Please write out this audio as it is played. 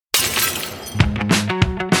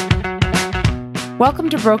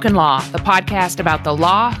Welcome to Broken Law, the podcast about the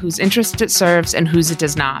law, whose interests it serves, and whose it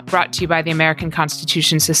does not. Brought to you by the American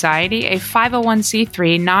Constitution Society, a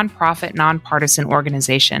 501c3 nonprofit, nonpartisan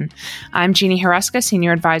organization. I'm Jeannie Haruska,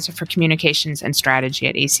 Senior Advisor for Communications and Strategy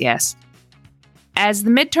at ACS. As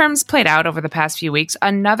the midterms played out over the past few weeks,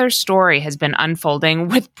 another story has been unfolding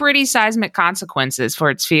with pretty seismic consequences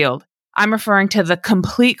for its field. I'm referring to the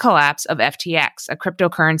complete collapse of FTX, a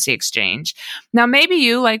cryptocurrency exchange. Now, maybe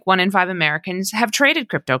you, like 1 in 5 Americans, have traded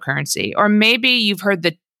cryptocurrency, or maybe you've heard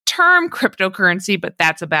the term cryptocurrency, but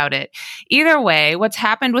that's about it. Either way, what's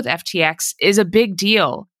happened with FTX is a big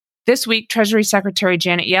deal. This week, Treasury Secretary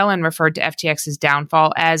Janet Yellen referred to FTX's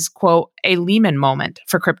downfall as, quote, a Lehman moment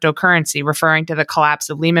for cryptocurrency, referring to the collapse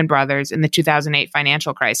of Lehman Brothers in the 2008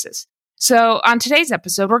 financial crisis. So on today's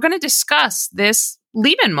episode, we're going to discuss this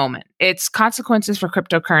Lehman moment, its consequences for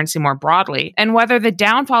cryptocurrency more broadly, and whether the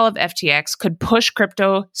downfall of FTX could push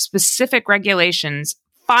crypto-specific regulations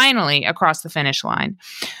finally across the finish line.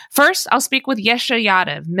 First, I'll speak with Yesha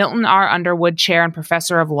Yadav, Milton R. Underwood Chair and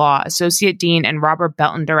Professor of Law, Associate Dean, and Robert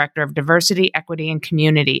Belton Director of Diversity, Equity, and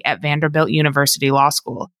Community at Vanderbilt University Law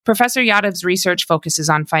School. Professor Yadav's research focuses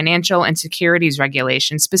on financial and securities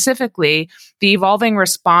regulation, specifically the evolving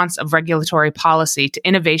response of regulatory policy to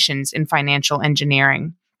innovations in financial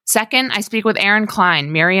engineering. Second, I speak with Aaron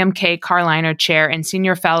Klein, Miriam K. Carliner Chair and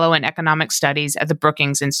Senior Fellow in Economic Studies at the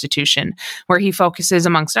Brookings Institution, where he focuses,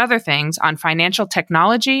 amongst other things, on financial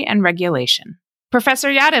technology and regulation. Professor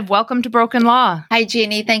Yadav, welcome to Broken Law. Hi,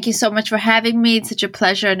 Jeannie. Thank you so much for having me. It's such a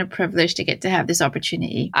pleasure and a privilege to get to have this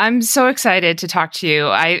opportunity. I'm so excited to talk to you.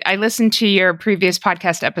 I listened to your previous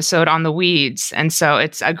podcast episode on the weeds, and so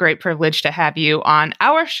it's a great privilege to have you on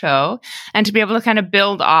our show and to be able to kind of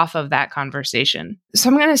build off of that conversation. So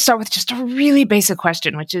I'm going to start with just a really basic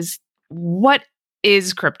question, which is, what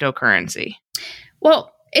is cryptocurrency?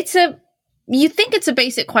 Well, you think it's a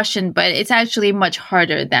basic question, but it's actually much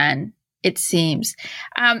harder than it seems.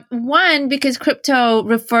 One, because crypto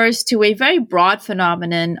refers to a very broad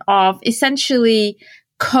phenomenon of essentially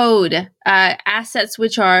code, assets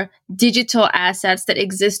which are digital assets that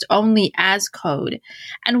exist only as code.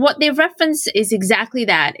 And what they reference is exactly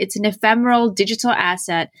that. It's an ephemeral digital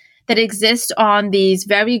asset that exists on these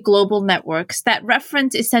very global networks that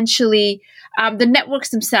reference essentially the networks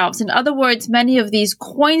themselves. In other words, many of these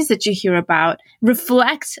coins that you hear about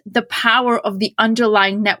reflect the power of the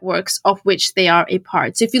underlying networks of which they are a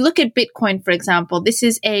part. So if you look at Bitcoin, for example, this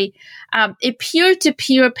is a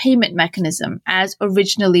peer-to-peer payment mechanism as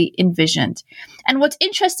originally envisioned. And what's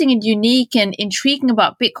interesting and unique and intriguing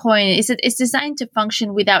about Bitcoin is that it's designed to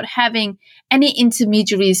function without having any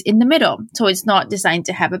intermediaries in the middle. So it's not designed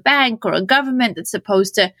to have a bank or a government that's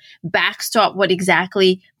supposed to backstop what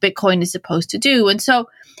exactly Bitcoin is supposed to do. And so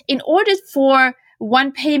in order for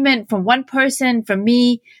one payment from one person, from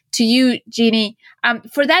me to you, Jeannie,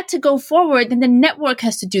 for that to go forward, then the network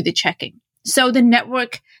has to do the checking. So the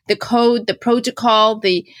network, the code, the protocol,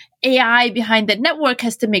 the AI behind that network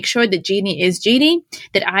has to make sure that Jeannie is Jeannie,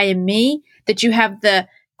 that I am me, that you have the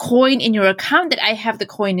coin in your account, that I have the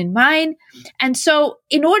coin in mine. And so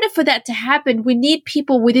in order for that to happen, we need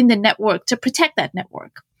people within the network to protect that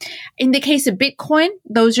network. In the case of Bitcoin,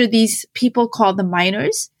 those are these people called the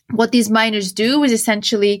miners. What these miners do is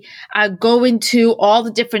essentially go into all the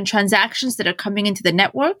different transactions that are coming into the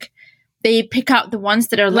network. They pick out the ones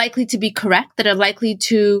that are likely to be correct, that are likely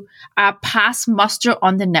to pass muster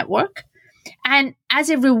on the network. And as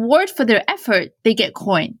a reward for their effort, they get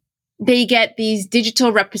coin. They get these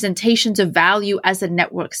digital representations of value as the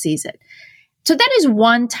network sees it. So that is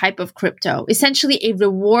one type of crypto, essentially a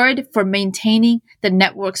reward for maintaining the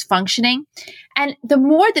network's functioning. And the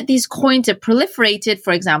more that these coins are proliferated,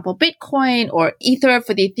 for example, Bitcoin or Ether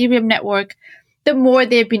for the Ethereum network, the more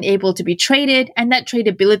they've been able to be traded. And that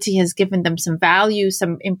tradability has given them some value,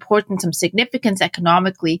 some importance, some significance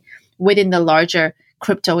economically within the larger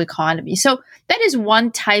crypto economy. So that is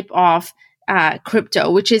one type of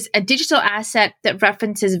crypto, which is a digital asset that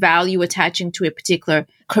references value attaching to a particular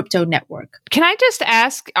crypto network. Can I just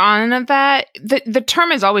ask on that? The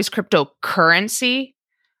term is always cryptocurrency.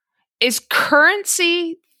 Is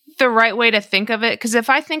currency the right way to think of it? Because if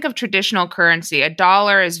I think of traditional currency, a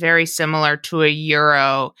dollar is very similar to a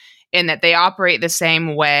euro in that they operate the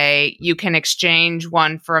same way. You can exchange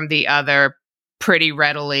one from the other pretty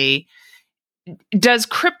readily. Does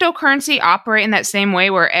cryptocurrency operate in that same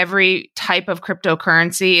way where every type of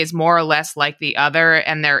cryptocurrency is more or less like the other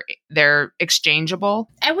and they're exchangeable?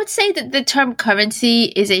 I would say that the term currency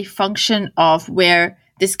is a function of where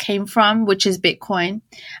this came from, which is Bitcoin.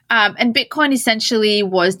 And Bitcoin essentially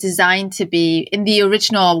was designed to be, in the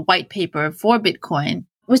original white paper for Bitcoin,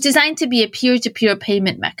 was designed to be a peer-to-peer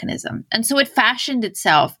payment mechanism. And so it fashioned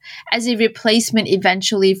itself as a replacement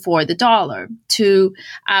eventually for the dollar to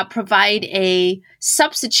provide a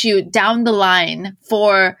substitute down the line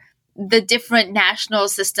for the different national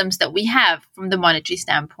systems that we have from the monetary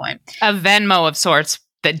standpoint. A Venmo of sorts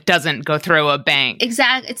that doesn't go through a bank.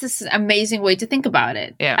 Exactly. It's this amazing way to think about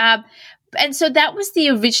it. Yeah. And so that was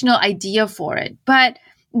the original idea for it. But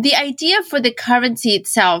the idea for the currency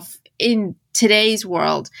itself in today's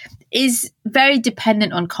world is very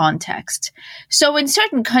dependent on context. So in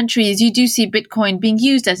certain countries, you do see Bitcoin being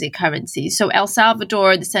used as a currency. So El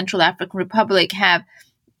Salvador, the Central African Republic have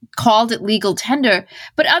called it legal tender,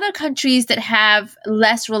 but other countries that have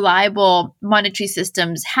less reliable monetary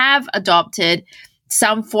systems have adopted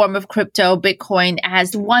some form of crypto, Bitcoin,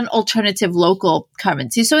 as one alternative local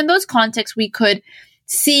currency. So in those contexts, we could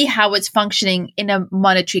see how it's functioning in a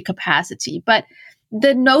monetary capacity. But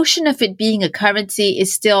the notion of it being a currency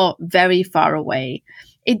is still very far away.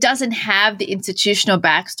 It doesn't have the institutional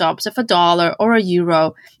backstops of a dollar or a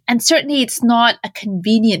euro. And certainly it's not a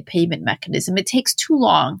convenient payment mechanism. It takes too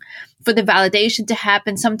long for the validation to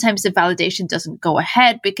happen. Sometimes the validation doesn't go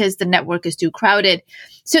ahead because the network is too crowded.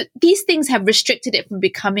 So these things have restricted it from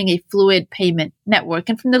becoming a fluid payment network.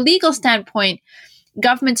 And from the legal standpoint,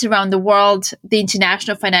 governments around the world, the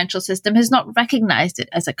international financial system has not recognized it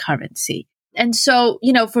as a currency. And so,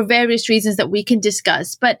 for various reasons that we can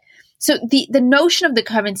discuss, but so the notion of the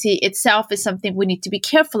currency itself is something we need to be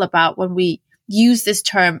careful about when we use this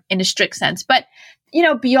term in a strict sense. But,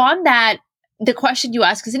 beyond that, the question you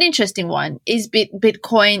ask is an interesting one. Is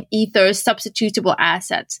Bitcoin, Ether substitutable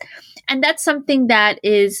assets? And that's something that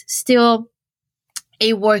is still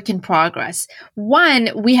a work in progress. One,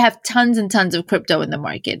 we have tons and tons of crypto in the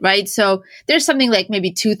market, right? So there's something like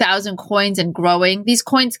maybe 2,000 coins and growing. These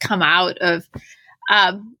coins come out of,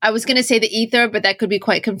 I was going to say the ether, but that could be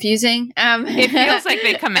quite confusing. It feels like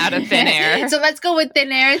they come out of thin air. So let's go with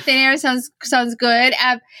thin air. Thin air sounds good.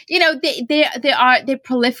 They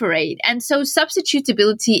proliferate, and so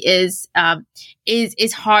substitutability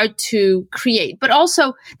is hard to create. But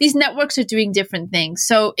also, these networks are doing different things.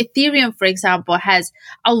 So Ethereum, for example, has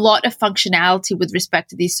a lot of functionality with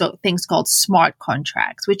respect to these things called smart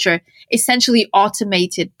contracts, which are essentially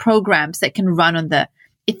automated programs that can run on the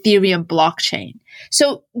Ethereum blockchain.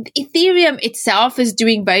 So Ethereum itself is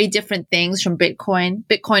doing very different things from Bitcoin.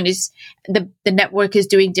 Bitcoin is the network is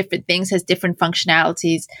doing different things, has different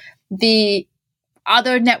functionalities. The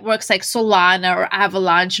other networks like Solana or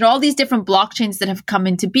Avalanche and all these different blockchains that have come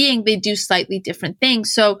into being, they do slightly different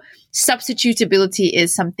things. So substitutability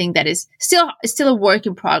is something that is still a work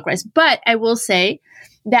in progress. But I will say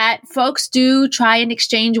that folks do try and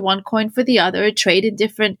exchange one coin for the other, trade in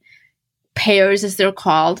different pairs, as they're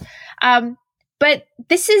called. But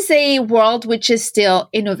this is a world which is still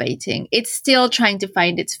innovating. It's still trying to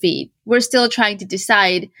find its feet. We're still trying to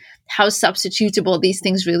decide how substitutable these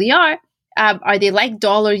things really are. Are they like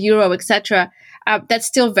dollar, euro, etc.? That's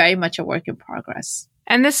still very much a work in progress.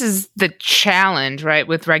 And this is the challenge, right,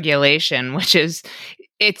 with regulation, which is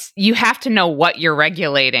you have to know what you're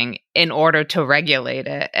regulating in order to regulate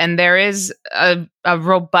it. And there is a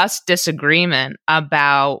robust disagreement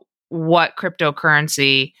about what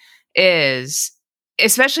cryptocurrency is,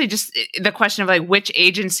 especially just the question of like which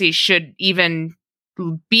agency should even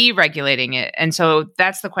be regulating it. And so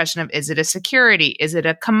that's the question of, is it a security? Is it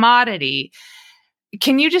a commodity?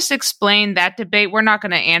 Can you just explain that debate? We're not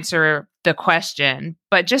going to answer the question,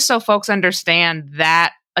 but just so folks understand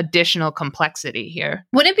that additional complexity here.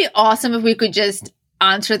 Wouldn't it be awesome if we could just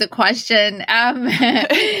answer the question?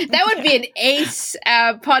 That would be an ace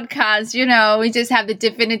podcast. We just have the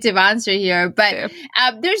definitive answer here, but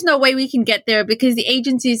there's no way we can get there because the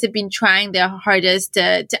agencies have been trying their hardest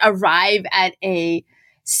to arrive at a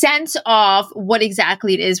sense of what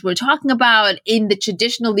exactly it is we're talking about in the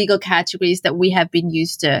traditional legal categories that we have been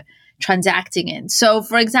used to transacting in. So,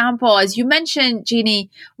 for example, as you mentioned, Jeannie,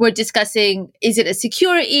 we're discussing, is it a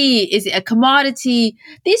security? Is it a commodity?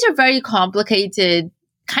 These are very complicated,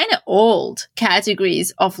 kind of old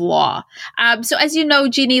categories of law. So as you know,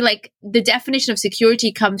 Jeannie, like the definition of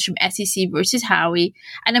security comes from SEC versus Howey.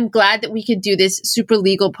 And I'm glad that we can do this super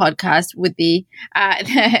legal podcast with the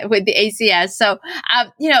ACS. So,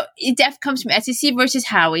 it comes from SEC versus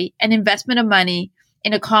Howey, an investment of money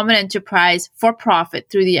in a common enterprise for profit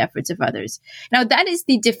through the efforts of others. Now, that is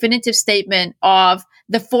the definitive statement of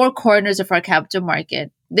the four corners of our capital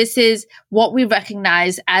market. This is what we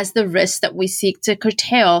recognize as the risk that we seek to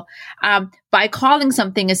curtail by calling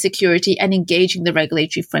something a security and engaging the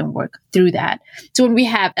regulatory framework through that. So when we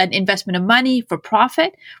have an investment of money for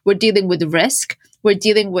profit, we're dealing with risk. We're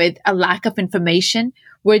dealing with a lack of information.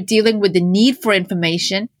 We're dealing with the need for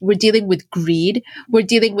information. We're dealing with greed. We're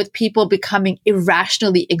dealing with people becoming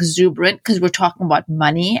irrationally exuberant because we're talking about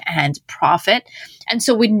money and profit. And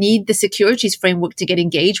so we need the securities framework to get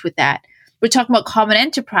engaged with that. We're talking about common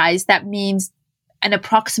enterprise. That means an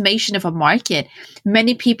approximation of a market.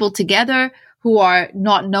 Many people together who are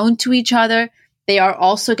not known to each other. They are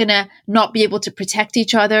also going to not be able to protect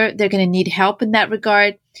each other. They're going to need help in that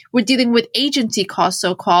regard. We're dealing with agency costs,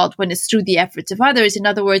 so-called, when it's through the efforts of others. In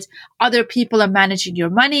other words, other people are managing your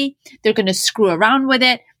money. They're going to screw around with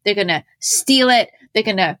it. They're going to steal it. They're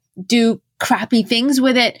going to do crappy things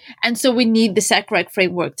with it. And so we need the SecReg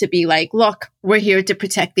framework to be like, look, we're here to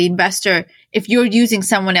protect the investor. If you're using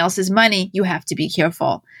someone else's money, you have to be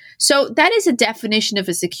careful. So that is a definition of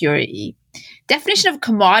a security. Definition of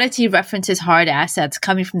commodity references hard assets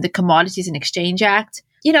coming from the Commodities and Exchange Act.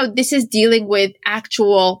 This is dealing with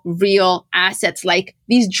actual real assets like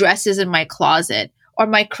these dresses in my closet or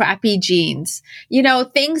my crappy jeans,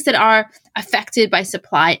 things that are affected by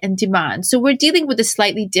supply and demand. So we're dealing with a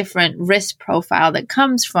slightly different risk profile that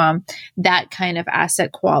comes from that kind of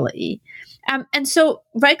asset quality. And so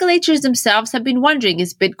regulators themselves have been wondering,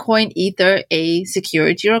 is Bitcoin Ether a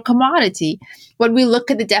security or a commodity? When we look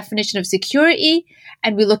at the definition of security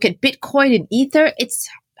and we look at Bitcoin and Ether, it's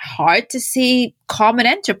hard to see common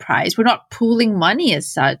enterprise. We're not pooling money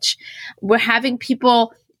as such. We're having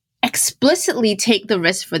people explicitly take the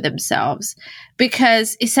risk for themselves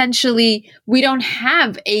because essentially we don't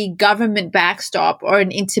have a government backstop or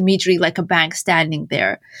an intermediary like a bank standing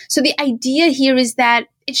there. So the idea here is that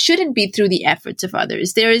it shouldn't be through the efforts of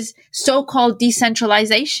others. There is so-called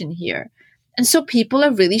decentralization here. And so people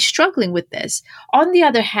are really struggling with this. On the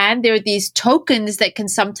other hand, there are these tokens that can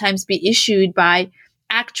sometimes be issued by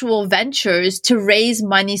actual ventures to raise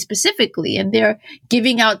money specifically. And they're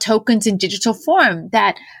giving out tokens in digital form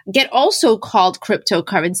that get also called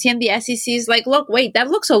cryptocurrency. And the SEC is like, look, wait, that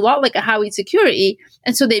looks a lot like a Howey security.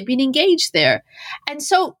 And so they've been engaged there. And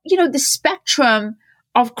so, the spectrum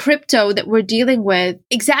of crypto that we're dealing with,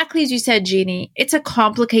 exactly as you said, Jeannie, it's a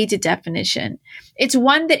complicated definition. It's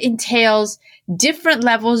one that entails different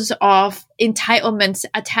levels of entitlements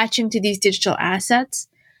attaching to these digital assets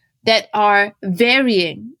that are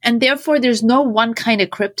varying. And therefore, there's no one kind of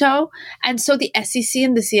crypto. And so the SEC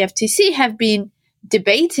and the CFTC have been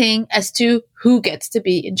debating as to who gets to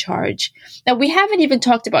be in charge. Now, we haven't even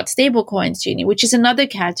talked about stablecoins, Jeannie, which is another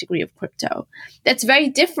category of crypto that's very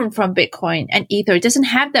different from Bitcoin and Ether. It doesn't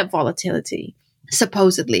have that volatility,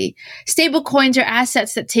 supposedly. Stablecoins are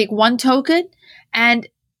assets that take one token and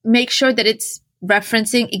make sure that it's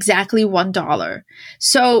referencing exactly $1.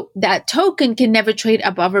 So that token can never trade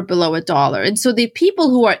above or below $1. And so the people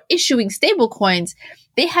who are issuing stable coins,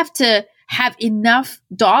 they have to have enough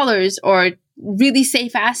dollars or really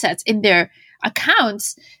safe assets in their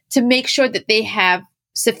accounts to make sure that they have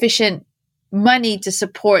sufficient money to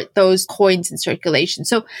support those coins in circulation.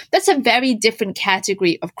 So that's a very different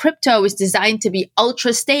category of crypto. It's designed to be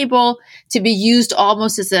ultra stable, to be used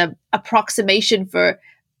almost as an approximation for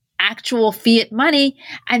actual fiat money.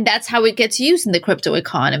 And that's how it gets used in the crypto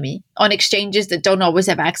economy. On exchanges that don't always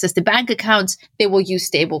have access to bank accounts, they will use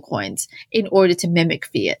stable coins in order to mimic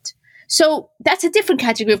fiat. So that's a different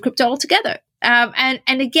category of crypto altogether. And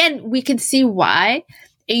again, we can see why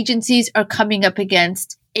agencies are coming up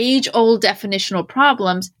against age-old definitional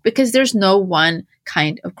problems because there's no one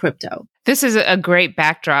kind of crypto. This is a great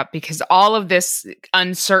backdrop because all of this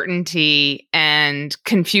uncertainty and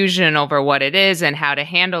confusion over what it is and how to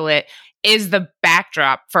handle it is the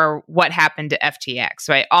backdrop for what happened to FTX,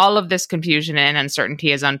 right? All of this confusion and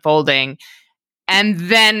uncertainty is unfolding. And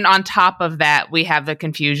then on top of that, we have the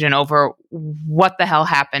confusion over what the hell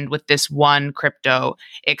happened with this one crypto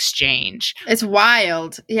exchange. It's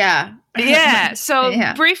wild. Yeah. Yeah. So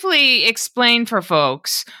briefly explain for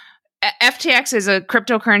folks, FTX is a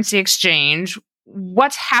cryptocurrency exchange.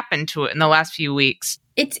 What's happened to it in the last few weeks?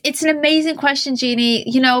 It's an amazing question, Jeannie,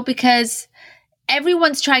 because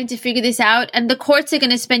everyone's trying to figure this out and the courts are going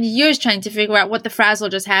to spend years trying to figure out what the frazzle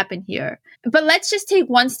just happened here. But let's just take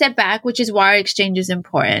one step back, which is why exchange is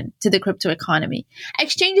important to the crypto economy.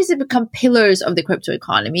 Exchanges have become pillars of the crypto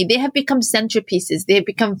economy. They have become centerpieces. They have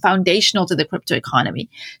become foundational to the crypto economy.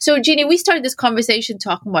 So, Jeannie, we started this conversation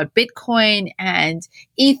talking about Bitcoin and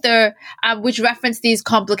Ether, which reference these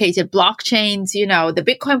complicated blockchains, the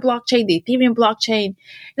Bitcoin blockchain, the Ethereum blockchain.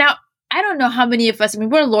 Now, I don't know how many of us, I mean,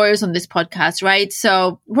 we're lawyers on this podcast, right?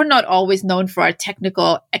 So we're not always known for our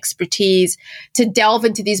technical expertise to delve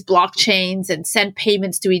into these blockchains and send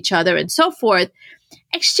payments to each other and so forth.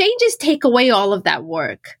 Exchanges take away all of that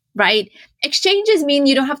work, right? Exchanges mean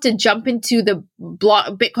you don't have to jump into the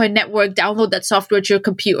Bitcoin network, download that software to your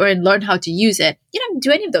computer and learn how to use it. You don't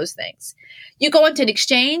do any of those things. You go into an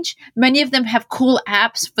exchange. Many of them have cool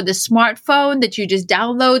apps for the smartphone that you just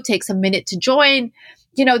download, takes a minute to join.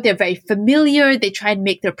 You know, they're very familiar. They try and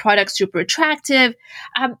make their products super attractive.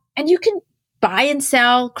 And you can buy and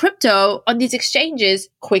sell crypto on these exchanges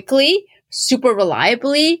quickly, super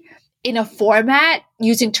reliably, in a format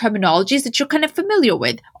using terminologies that you're kind of familiar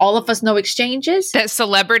with. All of us know exchanges that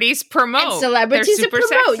celebrities promote. And celebrities They're super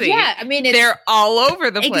promote. sexy. Yeah, I mean, they're all over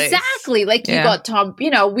the place. Exactly. Like you got Tom,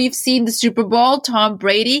 we've seen the Super Bowl, Tom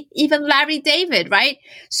Brady, even Larry David, right?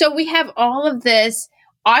 So we have all of this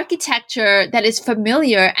architecture that is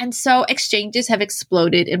familiar. And so exchanges have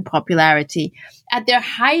exploded in popularity. At their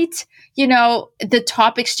height, the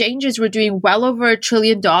top exchanges were doing well over $1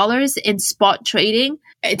 trillion in spot trading.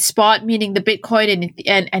 It's spot meaning the Bitcoin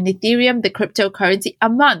and Ethereum, the cryptocurrency, a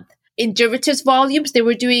month. In derivatives volumes, they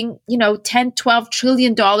were doing, $10-12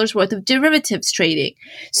 trillion worth of derivatives trading.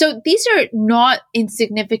 So these are not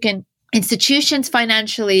insignificant institutions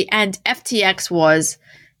financially, and FTX was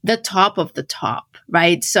the top of the top,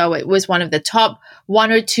 right? So it was one of the top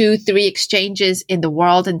 1 or 2, 3 exchanges in the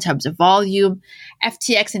world in terms of volume.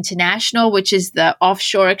 FTX International, which is the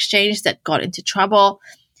offshore exchange that got into trouble,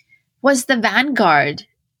 was the vanguard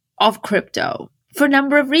of crypto for a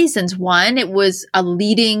number of reasons. One, it was a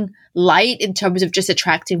leading light in terms of just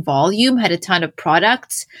attracting volume, had a ton of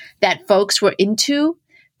products that folks were into.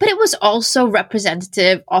 But it was also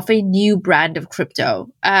representative of a new brand of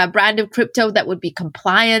crypto, a brand of crypto that would be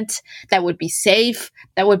compliant, that would be safe,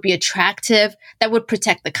 that would be attractive, that would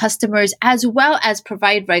protect the customers, as well as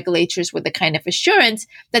provide regulators with the kind of assurance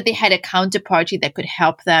that they had a counterparty that could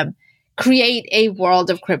help them create a world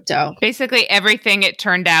of crypto. Basically everything it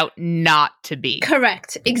turned out not to be.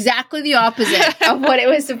 Correct. Exactly the opposite of what it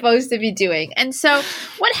was supposed to be doing. And so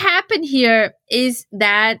what happened here is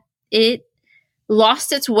that it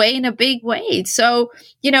lost its way in a big way. So,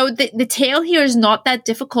 the tale here is not that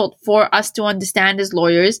difficult for us to understand as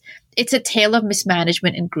lawyers. It's a tale of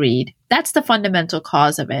mismanagement and greed. That's the fundamental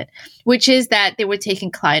cause of it, which is that they were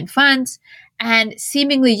taking client funds and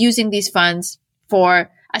seemingly using these funds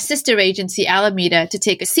for a sister agency, Alameda, to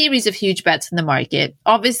take a series of huge bets in the market.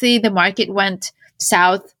 Obviously, the market went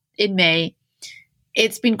south in May.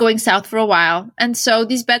 It's been going south for a while. And so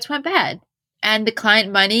these bets went bad. And the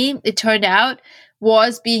client money, it turned out,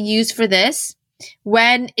 was being used for this.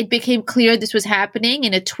 When it became clear this was happening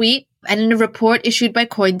in a tweet and in a report issued by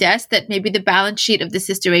CoinDesk that maybe the balance sheet of the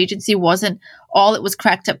sister agency wasn't all it was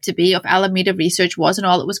cracked up to be, of Alameda Research wasn't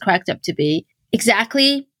all it was cracked up to be,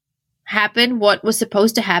 exactly happened what was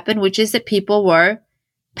supposed to happen, which is that people were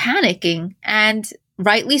panicking, and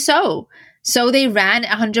rightly so. So they ran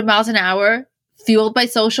 100 miles an hour, fueled by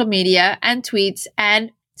social media and tweets,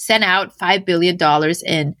 and sent out $5 billion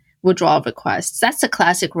in withdrawal requests. That's a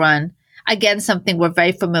classic run. Again, something we're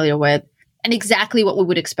very familiar with, and exactly what we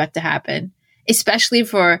would expect to happen, especially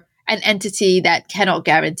for an entity that cannot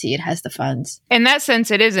guarantee it has the funds. In that sense,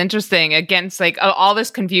 it is interesting against all this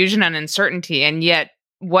confusion and uncertainty, and yet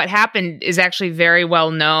what happened is actually very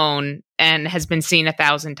well known and has been seen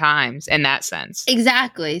 1,000 times in that sense.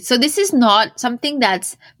 Exactly. So this is not something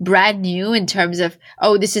that's brand new in terms of,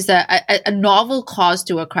 this is a novel cause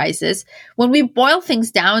to a crisis. When we boil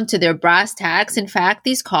things down to their brass tacks, in fact,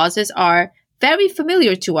 these causes are very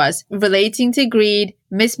familiar to us, relating to greed,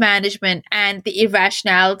 mismanagement, and the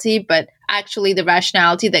irrationality, but actually the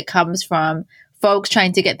rationality that comes from folks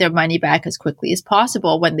trying to get their money back as quickly as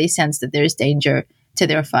possible when they sense that there's danger to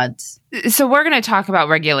their funds. So we're going to talk about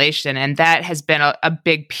regulation, and that has been a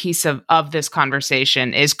big piece of this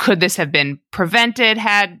conversation. Is could this have been prevented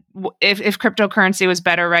if cryptocurrency was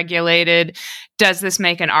better regulated? Does this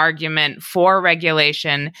make an argument for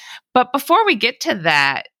regulation? But before we get to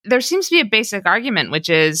that, there seems to be a basic argument, which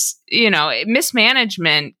is,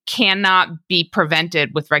 mismanagement cannot be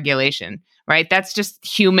prevented with regulation, right? That's just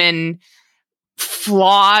human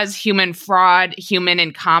flaws, human fraud, human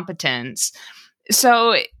incompetence.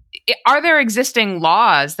 So are there existing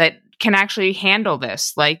laws that can actually handle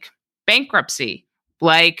this, like bankruptcy,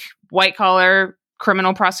 like white collar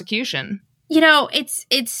criminal prosecution? It's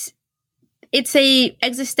a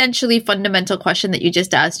existentially fundamental question that you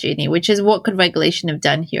just asked, Jeannie, which is what could regulation have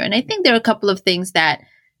done here? And I think there are a couple of things that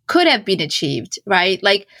could have been achieved, right?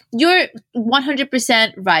 Like you're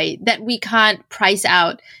 100% right that we can't price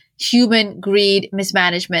out human greed,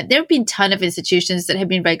 mismanagement. There have been a ton of institutions that have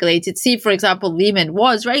been regulated. See, for example, Lehman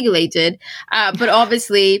was regulated, but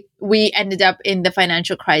obviously we ended up in the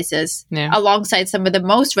financial crisis alongside some of the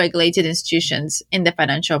most regulated institutions in the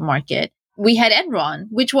financial market. We had Enron,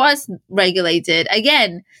 which was regulated,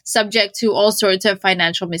 again, subject to all sorts of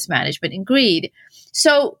financial mismanagement and greed.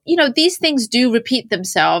 So, these things do repeat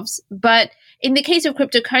themselves. But in the case of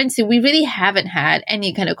cryptocurrency, we really haven't had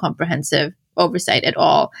any kind of comprehensive oversight at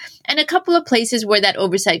all. And a couple of places where that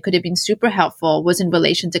oversight could have been super helpful was in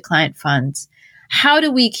relation to client funds. How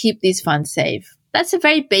do we keep these funds safe? That's a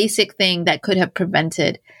very basic thing that could have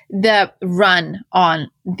prevented the run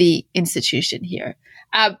on the institution here.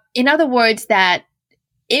 In other words, that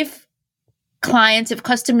if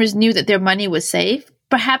customers knew that their money was safe,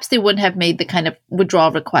 perhaps they wouldn't have made the kind of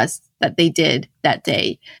withdrawal requests that they did that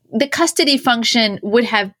day. The custody function would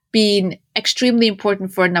have been extremely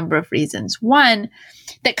important for a number of reasons. One,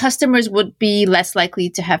 that customers would be less likely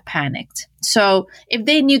to have panicked. So if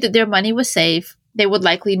they knew that their money was safe, they would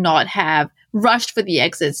likely not have rushed for the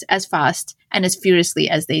exits as fast and as furiously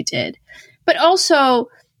as they did. But also,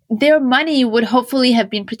 their money would hopefully have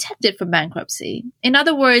been protected from bankruptcy. In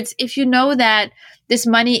other words, if you know that this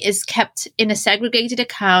money is kept in a segregated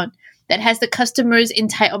account that has the customer's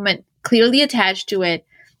entitlement clearly attached to it,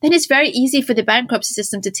 then it's very easy for the bankruptcy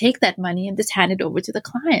system to take that money and just hand it over to the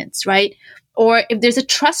clients, right? Or if there's a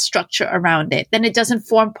trust structure around it, then it doesn't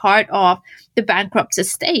form part of the bankrupt's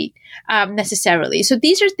estate necessarily. So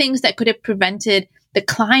these are things that could have prevented the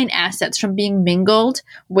client assets from being mingled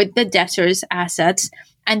with the debtor's assets,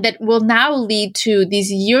 and that will now lead to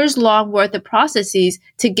these years-long worth of processes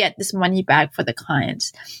to get this money back for the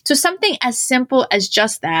clients. So something as simple as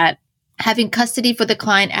just that, having custody for the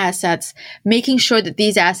client assets, making sure that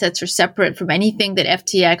these assets are separate from anything that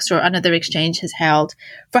FTX or another exchange has held,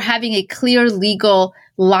 for having a clear legal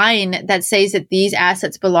line that says that these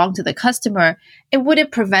assets belong to the customer, it would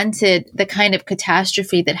have prevented the kind of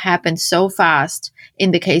catastrophe that happened so fast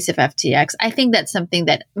in the case of FTX. I think that's something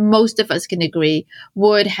that most of us can agree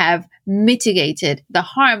would have mitigated the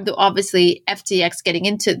harm, though obviously FTX getting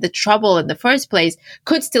into the trouble in the first place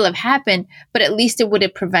could still have happened, but at least it would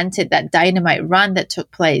have prevented that dynamite run that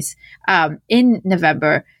took place in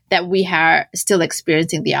November that we are still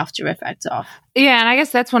experiencing the after effects of. Yeah, and I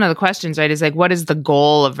guess that's one of the questions, right? Is like, what is the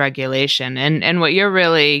goal of regulation? And what you're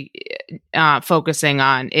really focusing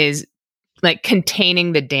on is like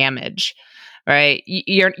containing the damage, right?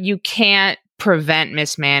 You can't prevent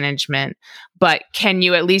mismanagement, but can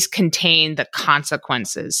you at least contain the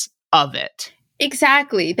consequences of it?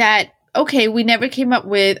 Exactly. That, okay, we never came up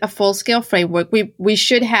with a full-scale framework. We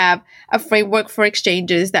should have a framework for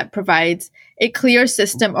exchanges that provides a clear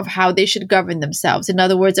system of how they should govern themselves. In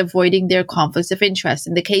other words, avoiding their conflicts of interest.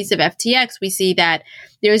 In the case of FTX, we see that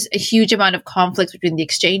there's a huge amount of conflict between the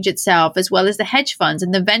exchange itself, as well as the hedge funds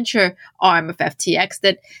and the venture arm of FTX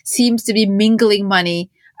that seems to be mingling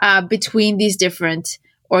money between these different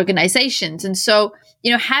organizations. And so,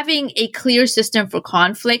 having a clear system for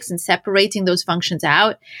conflicts and separating those functions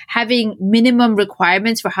out, having minimum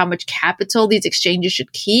requirements for how much capital these exchanges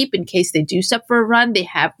should keep in case they do suffer a run, they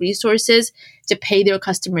have resources to pay their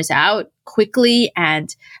customers out quickly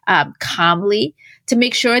and calmly, to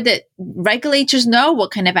make sure that regulators know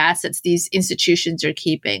what kind of assets these institutions are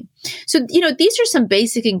keeping. So, these are some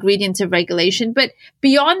basic ingredients of regulation, but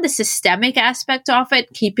beyond the systemic aspect of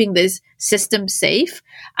it, keeping this system safe,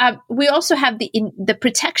 we also have the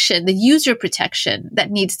protection, the user protection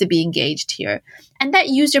that needs to be engaged here. And that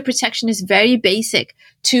user protection is very basic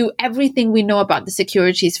to everything we know about the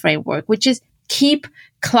securities framework, which is keep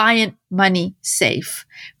client money safe,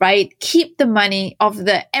 right? Keep the money of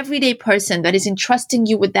the everyday person that is entrusting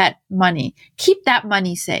you with that money. Keep that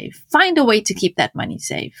money safe. Find a way to keep that money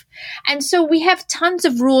safe. And so we have tons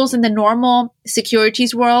of rules in the normal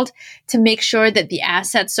securities world to make sure that the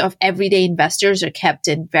assets of everyday investors are kept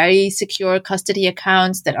in very secure custody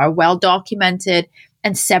accounts that are well documented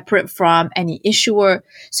and separate from any issuer.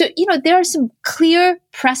 So, there are some clear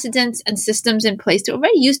precedents and systems in place that we're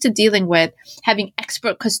very used to dealing with, having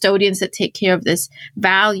expert custodians that take care of this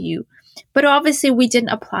value. But obviously, we didn't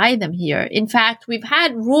apply them here. In fact, we've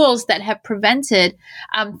had rules that have prevented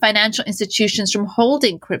financial institutions from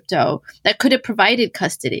holding crypto that could have provided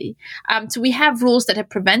custody. So we have rules that have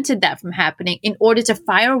prevented that from happening in order to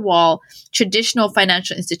firewall traditional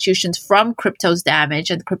financial institutions from crypto's damage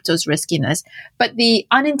and crypto's riskiness. But the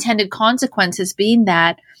unintended consequence has been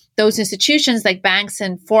that those institutions like banks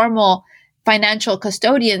and formal financial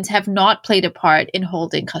custodians have not played a part in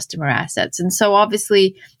holding customer assets. And so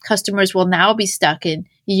obviously customers will now be stuck in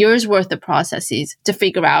years worth of processes to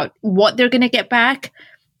figure out what they're going to get back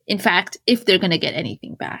in fact, if they're going to get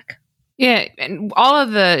anything back. Yeah, and all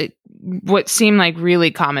of the what seem like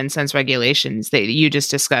really common sense regulations that you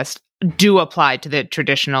just discussed do apply to the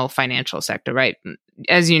traditional financial sector, right?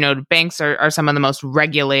 As you know, banks are some of the most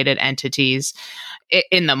regulated entities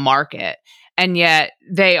in the market. And yet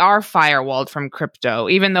they are firewalled from crypto.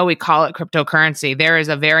 Even though we call it cryptocurrency, there is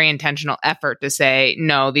a very intentional effort to say,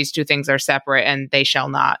 no, these two things are separate and they shall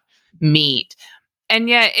not meet. And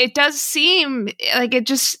yet it does seem like it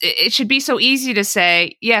should be so easy to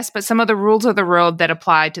say, yes, but some of the rules of the road that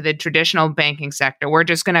apply to the traditional banking sector, we're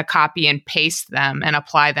just going to copy and paste them and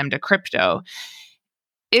apply them to crypto.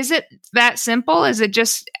 Is it that simple? Is it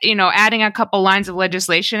just, adding a couple lines of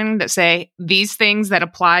legislation that say these things that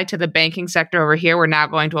apply to the banking sector over here, we're now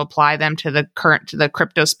going to apply them to the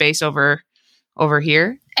crypto space over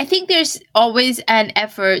here? I think there's always an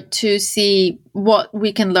effort to see what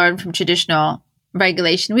we can learn from traditional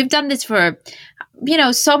regulation. We've done this for,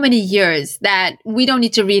 so many years that we don't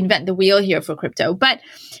need to reinvent the wheel here for crypto. But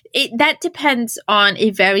that depends on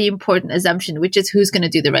a very important assumption, which is who's going to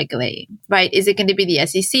do the regulating, right? Is it going to be the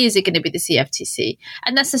SEC? Is it going to be the CFTC?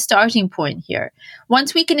 And that's the starting point here.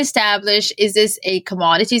 Once we can establish, is this a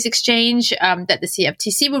commodities exchange that the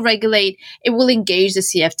CFTC will regulate? It will engage the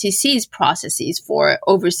CFTC's processes for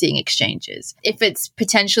overseeing exchanges. If it's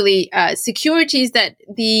potentially securities that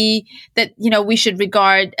we should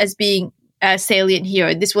regard as being salient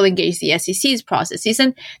here, this will engage the SEC's processes.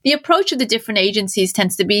 And the approach of the different agencies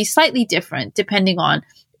tends to be slightly different depending on,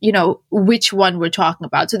 which one we're talking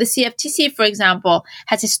about. So the CFTC, for example,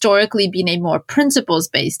 has historically been a more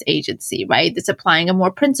principles-based agency, right? That's applying a more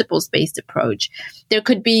principles-based approach. There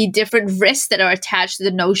could be different risks that are attached to the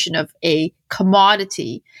notion of a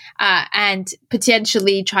commodity, and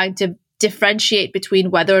potentially trying to differentiate between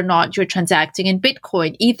whether or not you're transacting in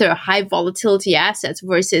Bitcoin, either high volatility assets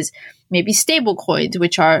versus maybe stable coins,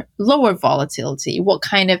 which are lower volatility. What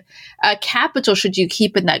kind of capital should you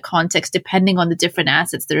keep in that context, depending on the different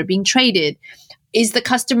assets that are being traded? Is the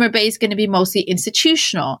customer base going to be mostly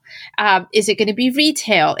institutional? Is it going to be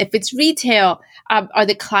retail? If it's retail, are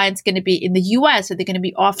the clients going to be in the US? Are they going to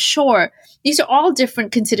be offshore? These are all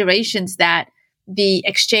different considerations that the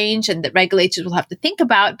exchange and the regulators will have to think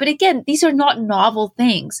about. But again, these are not novel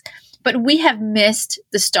things. But we have missed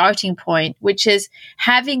the starting point, which is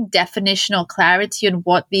having definitional clarity on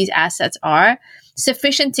what these assets are,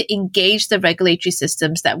 sufficient to engage the regulatory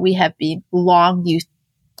systems that we have been long used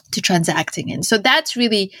to transacting in. So that's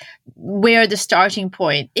really where the starting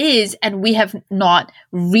point is. And we have not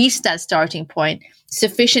reached that starting point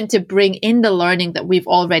sufficient to bring in the learning that we've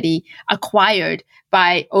already acquired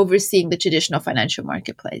by overseeing the traditional financial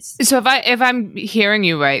marketplace. So if I'm hearing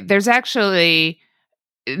you right, there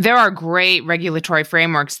are great regulatory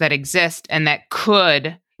frameworks that exist and that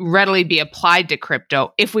could readily be applied to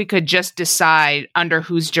crypto if we could just decide under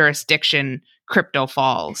whose jurisdiction crypto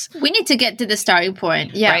falls. We need to get to the starting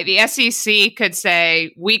point. Yeah. Right. The SEC could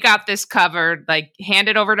say, we got this covered, hand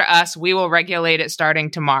it over to us. We will regulate it starting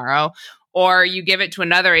tomorrow. Or you give it to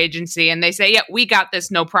another agency and they say, yeah, we got this,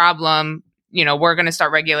 no problem. We're going to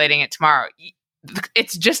start regulating it tomorrow.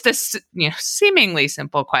 It's just a seemingly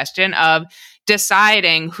simple question of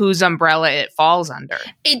deciding whose umbrella it falls under.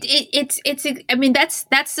 That's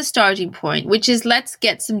the starting point, which is let's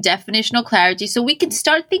get some definitional clarity so we can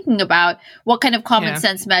start thinking about what kind of common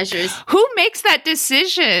sense measures. Who makes that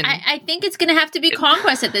decision? I think it's going to have to be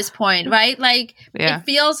Congress at this point, right? It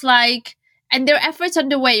feels like. And there are efforts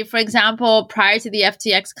underway. For example, prior to the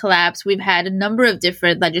FTX collapse, we've had a number of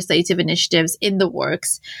different legislative initiatives in the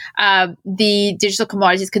works. The Digital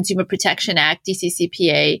Commodities Consumer Protection Act,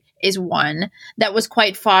 DCCPA, is one that was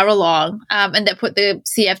quite far along, and that put the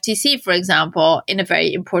CFTC, for example, in a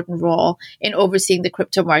very important role in overseeing the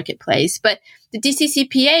crypto marketplace. But the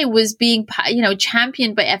DCCPA was being,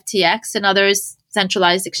 championed by FTX and others,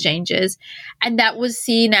 centralized exchanges. And that was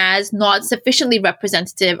seen as not sufficiently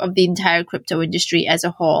representative of the entire crypto industry as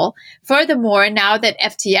a whole. Furthermore, now that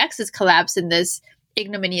FTX has collapsed in this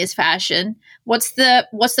ignominious fashion, what's the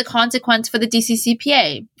consequence for the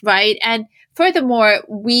DCCPA, right? And furthermore,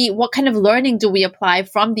 what kind of learning do we apply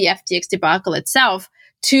from the FTX debacle itself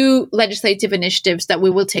to legislative initiatives that we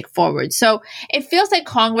will take forward? So it feels like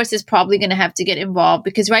Congress is probably going to have to get involved,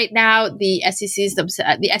 because right now the SEC and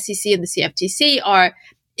the CFTC are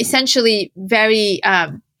essentially very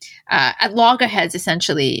at loggerheads,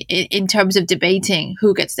 essentially, in terms of debating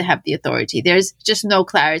who gets to have the authority. There's just no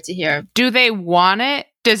clarity here. Do they want it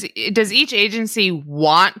Does each agency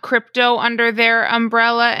want crypto under their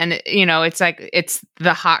umbrella? And, it's like it's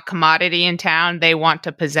the hot commodity in town. They want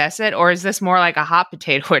to possess it. Or is this more like a hot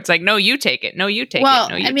potato where it's like, no, you take it. No, you take it.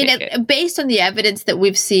 No, you take it. Based on the evidence that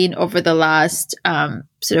we've seen over the last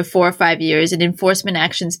sort of 4 or 5 years and enforcement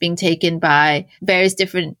actions being taken by various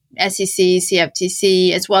different SEC,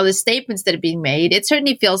 CFTC, as well as statements that are being made, it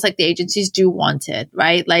certainly feels like the agencies do want it,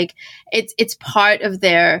 right? Like it's part of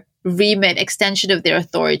their remit, extension of their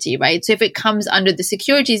authority, right? So if it comes under the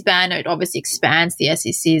securities ban, it obviously expands the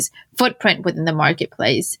SEC's footprint within the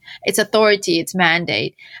marketplace, its authority, its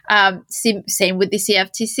mandate. Same with the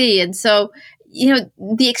CFTC. And so,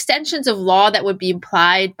 the extensions of law that would be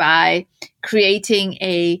implied by creating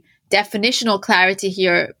a definitional clarity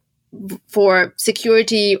here for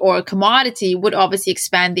security or commodity would obviously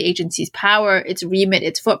expand the agency's power, its remit,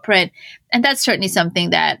 its footprint. And that's certainly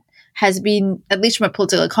something that has been, at least from a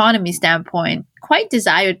political economy standpoint, quite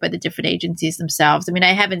desired by the different agencies themselves. I mean,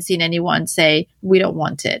 I haven't seen anyone say, we don't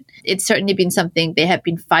want it. It's certainly been something they have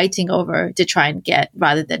been fighting over to try and get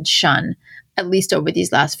rather than shun, at least over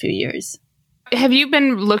these last few years. Have you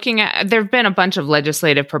been looking at, there have been a bunch of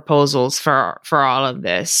legislative proposals for all of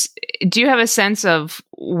this. Do you have a sense of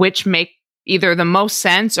which make either the most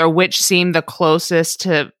sense or which seem the closest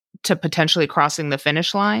to potentially crossing the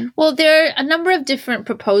finish line? Well, there are a number of different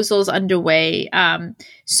proposals underway.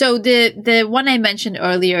 So the one I mentioned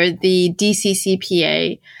earlier, the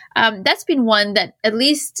DCCPA, that's been one that at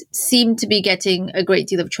least seemed to be getting a great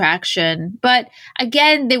deal of traction. But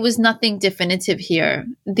again, there was nothing definitive here.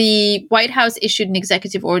 The White House issued an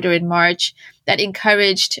executive order in March that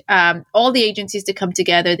encouraged all the agencies to come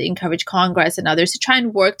together, that encouraged Congress and others to try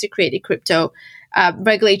and work to create a crypto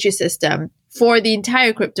regulatory system for the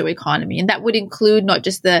entire crypto economy. And that would include not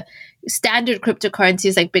just the standard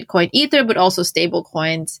cryptocurrencies like Bitcoin, Ether, but also stable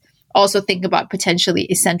coins. Also think about potentially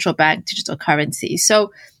a central bank digital currency.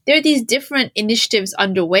 So there are these different initiatives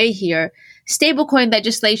underway here. Stablecoin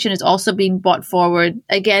legislation is also being brought forward.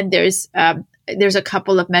 Again, there's a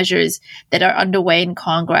couple of measures that are underway in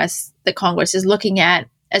Congress that Congress is looking at,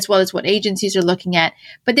 as well as what agencies are looking at.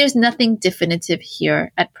 But there's nothing definitive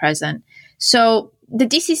here at present. So the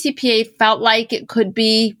DCCPA felt like it could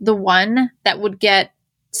be the one that would get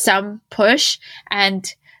some push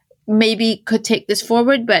and maybe could take this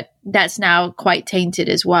forward, but that's now quite tainted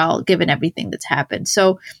as well, given everything that's happened.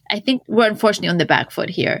 So I think we're unfortunately on the back foot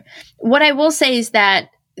here. What I will say is that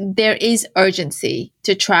there is urgency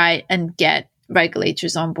to try and get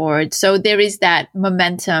regulators on board. So there is that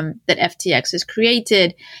momentum that FTX has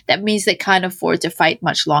created that means they can't afford to fight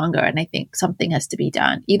much longer. And I think something has to be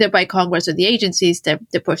done, either by Congress or the agencies to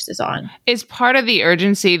push this on. Is part of the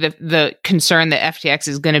urgency the concern that FTX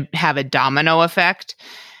is going to have a domino effect?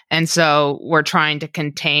 And so we're trying to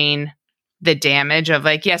contain the damage of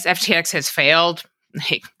yes, FTX has failed.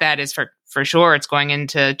 That is for sure. It's going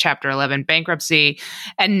into Chapter 11 bankruptcy.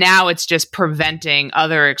 And now it's just preventing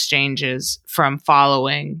other exchanges from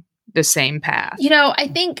following the same path. I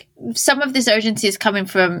think some of this urgency is coming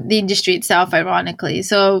from the industry itself, ironically.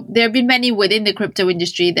 So there have been many within the crypto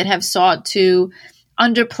industry that have sought to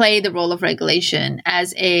underplay the role of regulation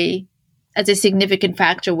as a significant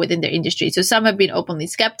factor within their industry. So some have been openly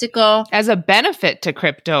skeptical. As a benefit to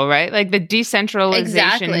crypto, right? Like the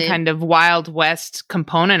decentralization kind of Wild West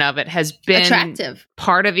component of it has been attractive.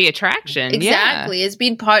 Part of the attraction. Exactly. Yeah. It's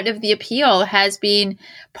been part of the appeal, has been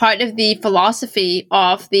part of the philosophy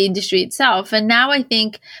of the industry itself. And now I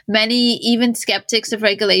think many, even skeptics of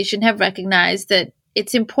regulation, have recognized that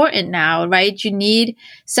it's important now, right? You need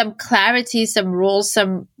some clarity, some rules,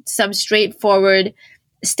 some straightforward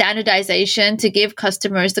standardization to give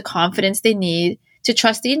customers the confidence they need to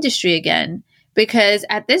trust the industry again. Because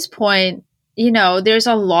at this point, there's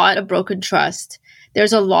a lot of broken trust.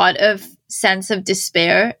 There's a lot of sense of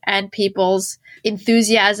despair, and people's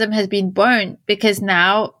enthusiasm has been burnt because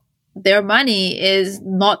now their money is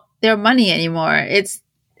not their money anymore. It's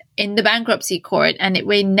in the bankruptcy court and it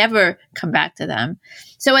may never come back to them.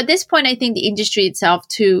 So at this point, I think the industry itself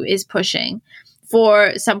too is pushing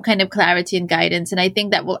for some kind of clarity and guidance. And I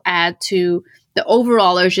think that will add to the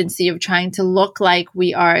overall urgency of trying to look like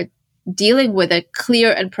we are dealing with a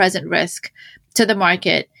clear and present risk to the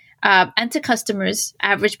market and to customers,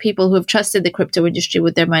 average people who have trusted the crypto industry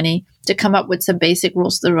with their money, to come up with some basic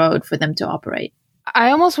rules of the road for them to operate.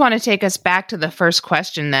 I almost want to take us back to the first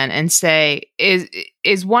question then and say,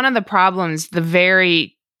 is one of the problems the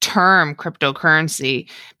very term cryptocurrency,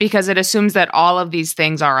 because it assumes that all of these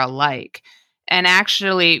things are alike? And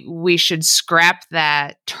actually, we should scrap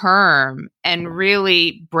that term and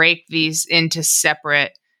really break these into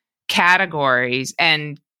separate categories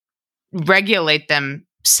and regulate them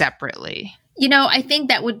separately? I think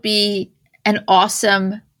that would be an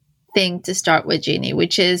awesome thing to start with, Jeannie,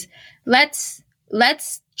 which is let's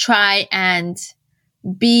try and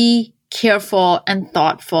be careful and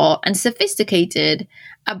thoughtful and sophisticated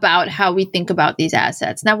about how we think about these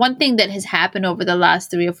assets. Now, one thing that has happened over the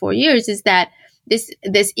last 3 or 4 years is that this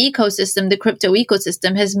ecosystem, the crypto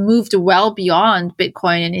ecosystem, has moved well beyond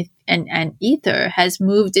Bitcoin and Ether, has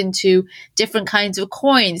moved into different kinds of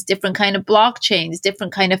coins, different kind of blockchains,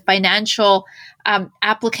 different kind of financial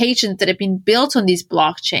applications that have been built on these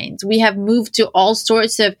blockchains. We have moved to all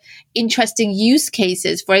sorts of interesting use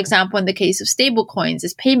cases. For example, in the case of stablecoins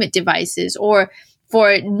as payment devices, or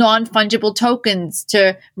for non-fungible tokens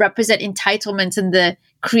to represent entitlements in the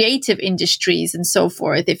creative industries and so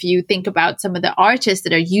forth. If you think about some of the artists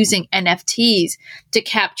that are using NFTs to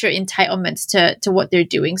capture entitlements to what they're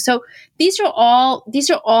doing. So these are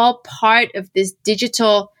all part of this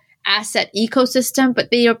digital asset ecosystem,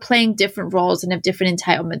 but they are playing different roles and have different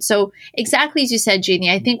entitlements. So exactly as you said,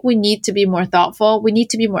 Jeannie, I think we need to be more thoughtful. We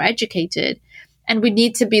need to be more educated, and we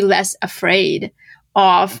need to be less afraid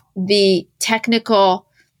of the technical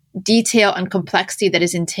detail and complexity that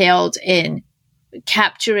is entailed in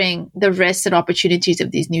capturing the risks and opportunities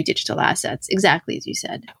of these new digital assets, exactly as you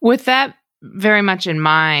said. With that very much in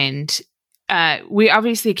mind, we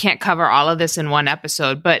obviously can't cover all of this in one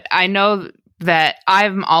episode, but I know that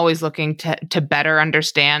I'm always looking to better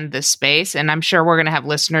understand this space, and I'm sure we're going to have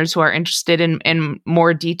listeners who are interested in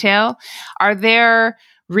more detail. Are there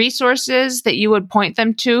resources that you would point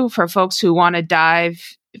them to for folks who want to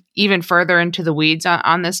dive even further into the weeds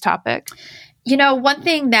on this topic? One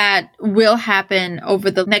thing that will happen over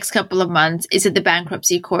the next couple of months is that the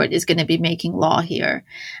bankruptcy court is going to be making law here.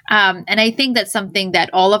 And I think that's something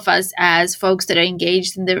that all of us as folks that are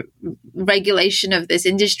engaged in the regulation of this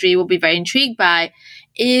industry will be very intrigued by,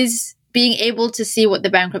 is being able to see what the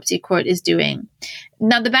bankruptcy court is doing.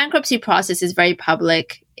 Now, the bankruptcy process is very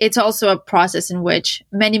public. It's also a process in which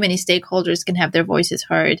many, many stakeholders can have their voices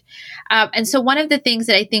heard. And so one of the things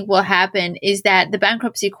that I think will happen is that the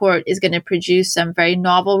bankruptcy court is going to produce some very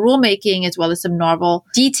novel rulemaking, as well as some novel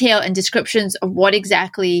detail and descriptions of what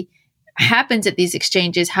exactly happens at these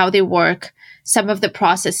exchanges, how they work, some of the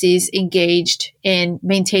processes engaged in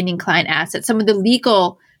maintaining client assets, some of the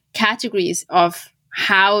legal categories of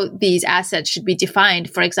how these assets should be defined.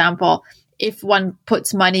 For example, if one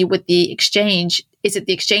puts money with the exchange, is it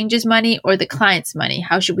the exchange's money or the client's money?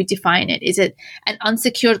 How should we define it? Is it an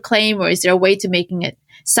unsecured claim, or is there a way to making it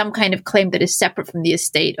some kind of claim that is separate from the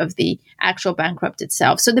estate of the actual bankrupt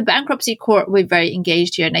itself? So the bankruptcy court will be very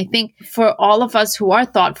engaged here. And I think for all of us who are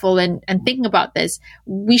thoughtful and thinking about this,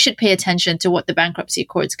 we should pay attention to what the bankruptcy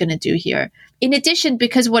court is going to do here. In addition,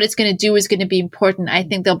 because what it's going to do is going to be important, I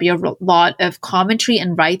think there'll be a lot of commentary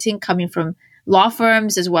and writing coming from law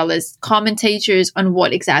firms as well as commentators on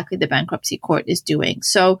what exactly the bankruptcy court is doing.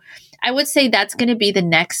 So I would say that's going to be the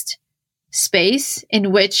next space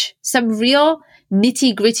in which some real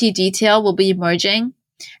nitty-gritty detail will be emerging.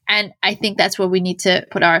 And I think that's where we need to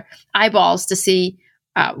put our eyeballs to see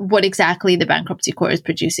what exactly the bankruptcy court is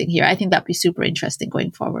producing here. I think that'd be super interesting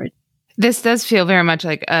going forward. This does feel very much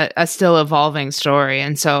like a still evolving story.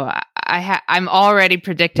 And so I'm already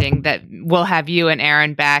predicting that we'll have you and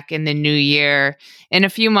Aaron back in the new year in a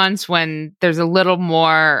few months when there's a little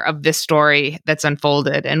more of this story that's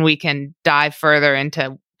unfolded, and we can dive further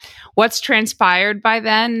into what's transpired by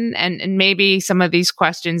then. And maybe some of these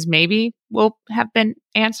questions maybe will have been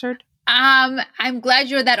answered. I'm glad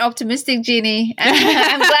you're that optimistic, Jeannie.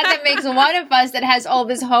 I'm glad that makes one of us that has all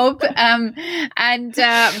this hope. But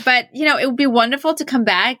it would be wonderful to come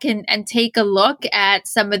back and take a look at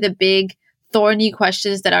some of the big thorny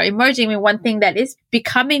questions that are emerging. I mean, one thing that is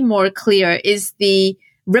becoming more clear is the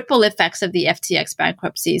ripple effects of the FTX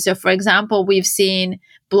bankruptcy. So, for example, we've seen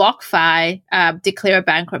BlockFi declare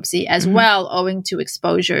bankruptcy as well, owing to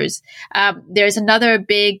exposures. There's another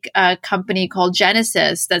big company called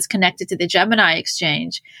Genesis that's connected to the Gemini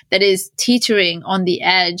exchange that is teetering on the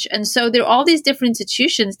edge. And so there are all these different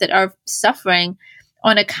institutions that are suffering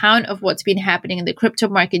on account of what's been happening in the crypto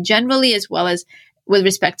market generally, as well as with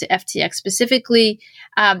respect to FTX specifically.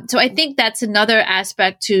 So I think that's another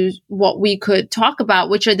aspect to what we could talk about,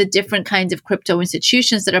 which are the different kinds of crypto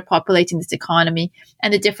institutions that are populating this economy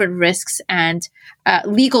and the different risks and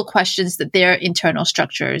legal questions that their internal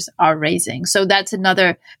structures are raising. So that's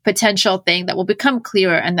another potential thing that will become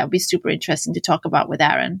clearer, and that will be super interesting to talk about with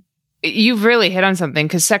Aaron. You've really hit on something,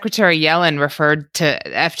 because Secretary Yellen referred to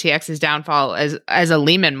FTX's downfall as a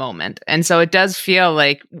Lehman moment. And so it does feel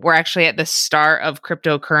like we're actually at the start of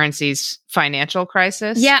cryptocurrency's financial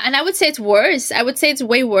crisis. Yeah, and I would say it's worse. I would say it's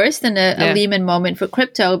way worse than a Lehman moment for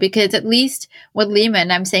crypto, because at least with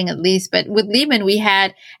Lehman, I'm saying at least, but with Lehman, we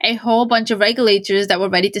had a whole bunch of regulators that were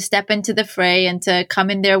ready to step into the fray and to come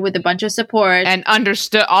in there with a bunch of support. And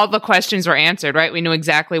understood, all the questions were answered, right? We knew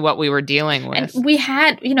exactly what we were dealing with. And we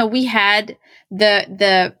had the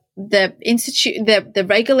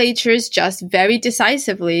regulators just very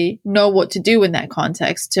decisively know what to do in that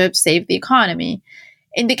context to save the economy.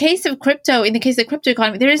 In the case of crypto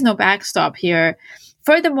economy, there is no backstop here.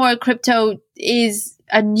 Furthermore, crypto is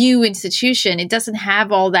a new institution. It doesn't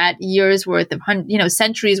have all that years worth of,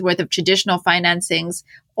 centuries worth of traditional financings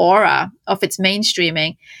aura of its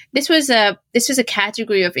mainstreaming. This was a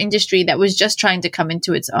category of industry that was just trying to come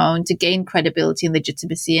into its own to gain credibility and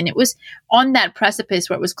legitimacy. And it was on that precipice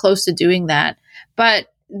where it was close to doing that. But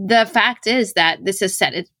the fact is that this has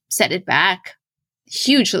set it back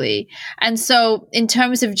hugely. And so in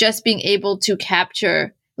terms of just being able to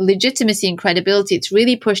capture legitimacy and credibility, it's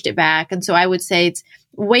really pushed it back. And so I would say it's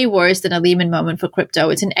way worse than a Lehman moment for crypto.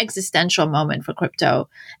 It's an existential moment for crypto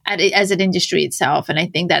as an industry itself. And I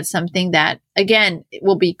think that's something that, again, it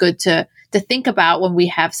will be good to think about when we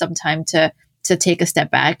have some time to take a step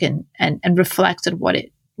back and reflect on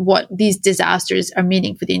what these disasters are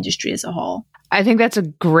meaning for the industry as a whole. I think that's a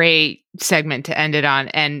great segment to end it on.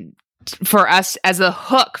 And for us as a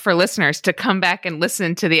hook for listeners to come back and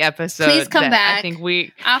listen to the episode. Please come back. I think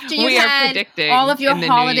we are predicting all of your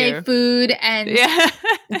holiday food and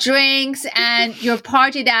drinks and you're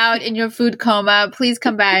partied out in your food coma. Please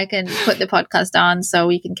come back and put the podcast on so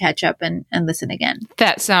we can catch up and listen again.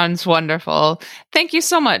 That sounds wonderful. Thank you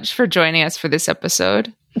so much for joining us for this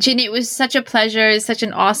episode. Ginny, it was such a pleasure. It's such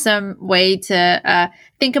an awesome way to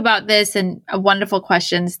think about this and wonderful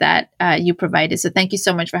questions that you provided. So thank you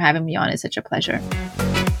so much for having me on. It's such a pleasure.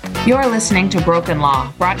 You're listening to Broken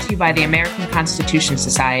Law, brought to you by the American Constitution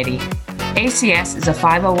Society. ACS is a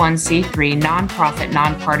 501c3 nonprofit,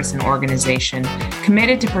 nonpartisan organization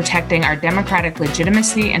committed to protecting our democratic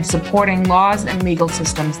legitimacy and supporting laws and legal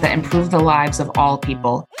systems that improve the lives of all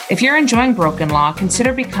people. If you're enjoying Broken Law,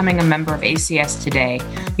 consider becoming a member of ACS today.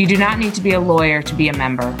 You do not need to be a lawyer to be a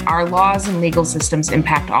member. Our laws and legal systems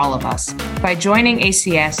impact all of us. By joining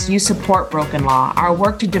ACS, you support Broken Law, our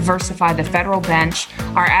work to diversify the federal bench,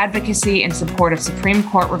 our advocacy in support of Supreme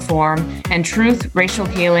Court reform and truth, racial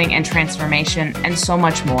healing, and transformation, and so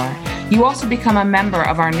much more. You also become a member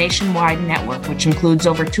of our nationwide network, which includes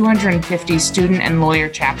over 250 student and lawyer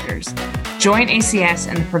chapters. Join ACS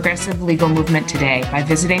and the progressive legal movement today by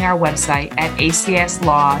visiting our website at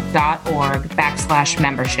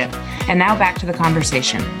acslaw.org/membership. And now back to the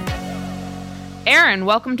conversation. Aaron,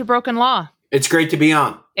 welcome to Broken Law. It's great to be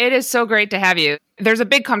on. It is so great to have you. There's a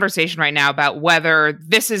big conversation right now about whether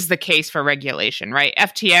this is the case for regulation, right?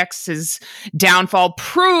 FTX's downfall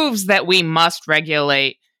proves that we must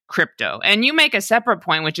regulate crypto. And you make a separate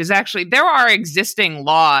point, which is actually there are existing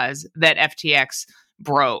laws that FTX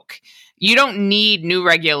broke. You don't need new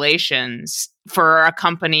regulations for a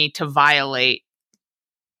company to violate.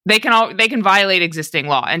 They can violate existing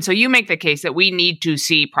law. And so you make the case that we need to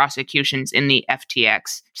see prosecutions in the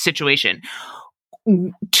FTX situation.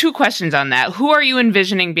 Two questions on that. Who are you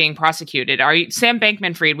envisioning being prosecuted? Sam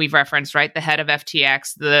Bankman-Fried, we've referenced, right? The head of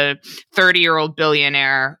FTX, the 30-year-old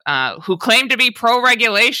billionaire who claimed to be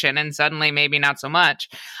pro-regulation and suddenly maybe not so much.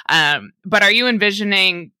 But are you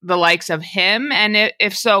envisioning the likes of him? And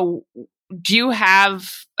if so, do you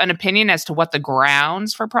have an opinion as to what the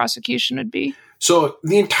grounds for prosecution would be? So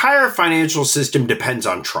the entire financial system depends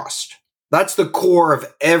on trust. That's the core of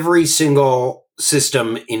every single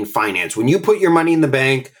system in finance. When you put your money in the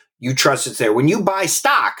bank, you trust it's there. When you buy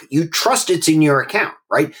stock, you trust it's in your account,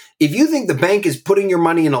 right? If you think the bank is putting your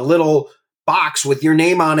money in a little box with your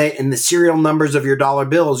name on it and the serial numbers of your dollar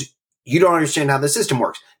bills, you don't understand how the system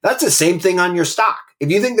works. That's the same thing on your stock. If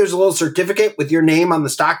you think there's a little certificate with your name on the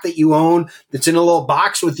stock that you own that's in a little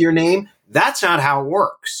box with your name, that's not how it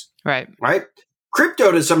works. Right.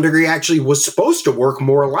 Crypto, to some degree, actually was supposed to work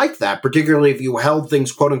more like that, particularly if you held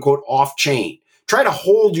things, quote unquote, off chain. Try to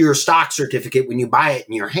hold your stock certificate when you buy it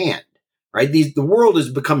in your hand, right? The world has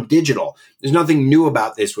become digital. There's nothing new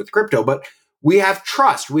about this with crypto, but we have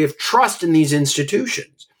trust. We have trust in these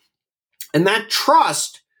institutions. And that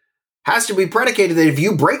trust has to be predicated that if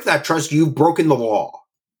you break that trust, you've broken the law.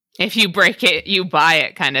 If you break it, you buy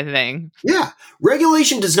it kind of thing. Yeah.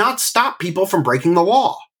 Regulation does not stop people from breaking the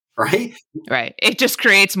law. Right? Right. It just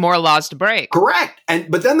creates more laws to break. Correct.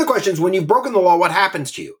 But then the question is, when you've broken the law, what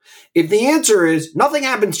happens to you? If the answer is nothing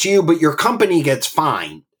happens to you, but your company gets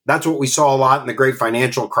fined, that's what we saw a lot in the great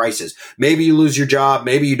financial crisis. Maybe you lose your job,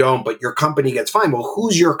 maybe you don't, but your company gets fined. Well,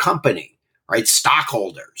 who's your company? right?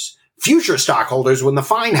 Stockholders, future stockholders when the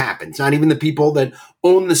fine happens, not even the people that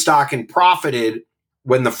own the stock and profited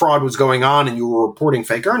when the fraud was going on and you were reporting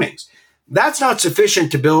fake earnings. That's not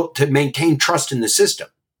sufficient to maintain trust in the system.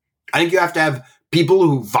 I think you have to have people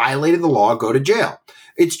who violated the law go to jail.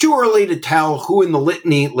 It's too early to tell who in the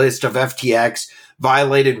litany list of FTX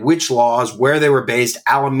violated which laws, where they were based,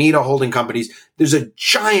 Alameda holding companies. There's a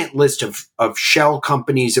giant list of shell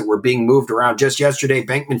companies that were being moved around. Just yesterday,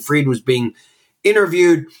 Bankman-Fried was being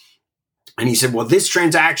interviewed, and he said, well, this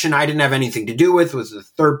transaction I didn't have anything to do with, was a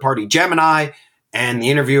third-party Gemini. And the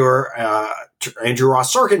interviewer, Andrew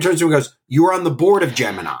Ross Sorkin, turns to him and goes, you were on the board of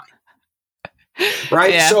Gemini.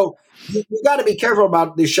 Right? Yeah. So you got to be careful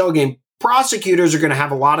about this shell game. Prosecutors are going to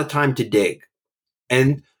have a lot of time to dig.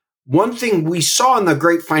 And one thing we saw in the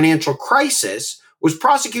great financial crisis was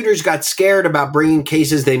prosecutors got scared about bringing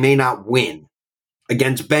cases they may not win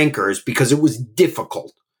against bankers because it was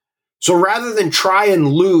difficult. So rather than try and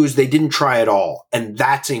lose, they didn't try at all. And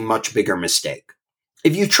that's a much bigger mistake.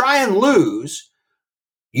 If you try and lose,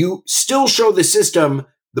 you still show the system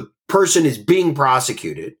the person is being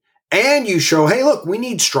prosecuted, and you show, hey, look, we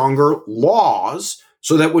need stronger laws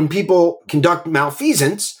so that when people conduct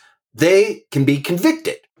malfeasance, they can be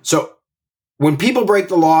convicted. So when people break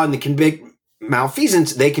the law and they convict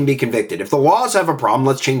malfeasance, they can be convicted. If the laws have a problem,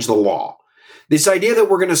 let's change the law. This idea that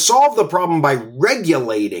we're going to solve the problem by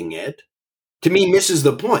regulating it, to me, misses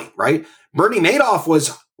the point, right? Bernie Madoff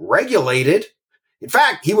was regulated. In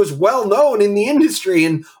fact, he was well known in the industry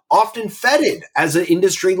and often feted as an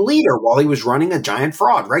industry leader while he was running a giant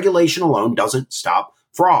fraud. Regulation alone doesn't stop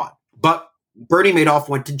fraud. But Bernie Madoff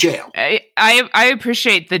went to jail. I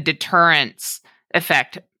appreciate the deterrence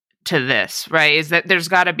effect to this, right? Is that there's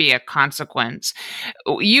got to be a consequence.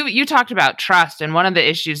 You talked about trust, and one of the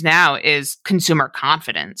issues now is consumer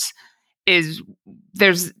confidence.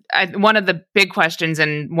 There's one of the big questions,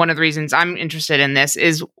 and one of the reasons I'm interested in this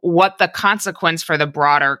is what the consequence for the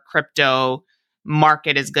broader crypto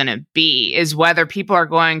market is going to be, is whether people are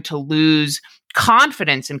going to lose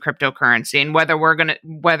confidence in cryptocurrency, and whether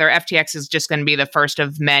FTX is just going to be the first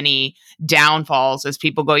of many downfalls as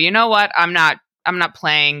people go, you know what, I'm not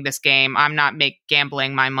playing this game. I'm not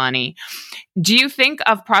gambling my money. Do you think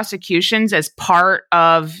of prosecutions as part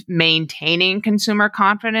of maintaining consumer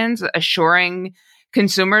confidence, assuring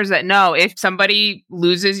consumers that no, if somebody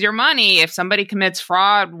loses your money, if somebody commits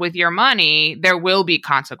fraud with your money, there will be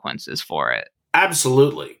consequences for it?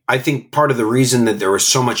 Absolutely. I think part of the reason that there was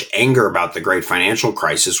so much anger about the great financial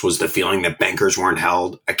crisis was the feeling that bankers weren't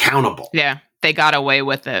held accountable. Yeah, they got away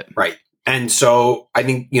with it. Right. And so I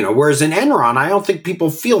think, whereas in Enron, I don't think people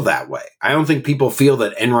feel that way. I don't think people feel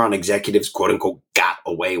that Enron executives, quote unquote, got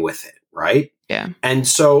away with it. Right. Yeah. And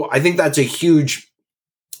so I think that's a huge,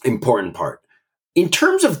 important part. In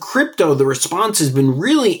terms of crypto, the response has been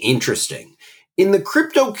really interesting. In the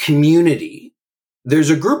crypto community, there's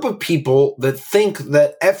a group of people that think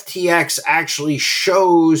that FTX actually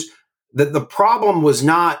shows that the problem was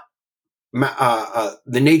not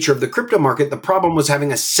the nature of the crypto market. The problem was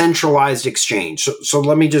having a centralized exchange. So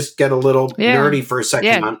let me just get a little nerdy for a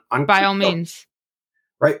second on by crypto. all means.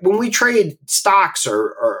 Right. When we trade stocks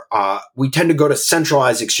or we tend to go to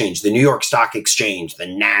centralized exchange, the New York Stock Exchange, the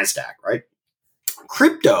NASDAQ, right?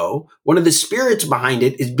 Crypto, one of the spirits behind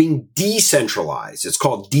it is being decentralized. It's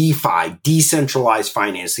called DeFi, decentralized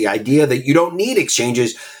finance. The idea that you don't need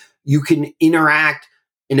exchanges. You can interact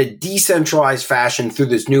in a decentralized fashion through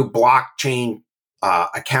this new blockchain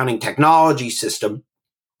accounting technology system.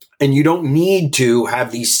 And you don't need to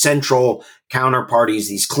have these central counterparties,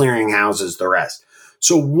 these clearinghouses, the rest.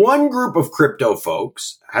 So one group of crypto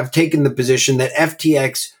folks have taken the position that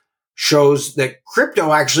FTX shows that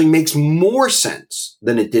crypto actually makes more sense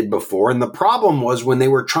than it did before. And the problem was when they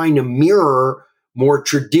were trying to mirror more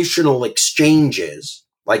traditional exchanges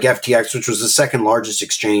like FTX, which was the second largest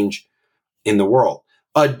exchange in the world.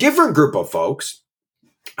 A different group of folks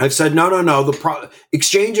have said, no.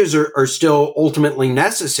 Exchanges are still ultimately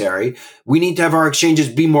necessary. We need to have our exchanges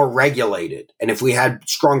be more regulated. And if we had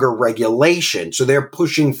stronger regulation, so they're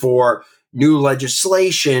pushing for new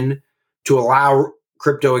legislation to allow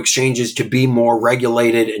crypto exchanges to be more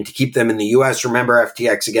regulated and to keep them in the US. Remember,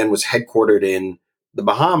 FTX, again, was headquartered in the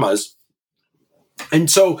Bahamas. And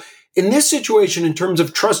so in this situation, in terms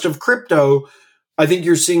of trust of crypto, I think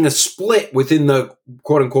you're seeing a split within the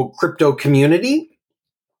quote unquote crypto community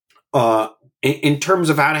in terms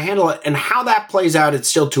of how to handle it. And how that plays out, it's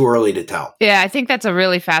still too early to tell. Yeah, I think that's a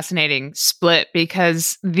really fascinating split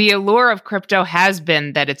because the allure of crypto has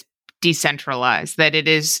been that it's decentralized, that it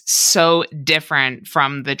is so different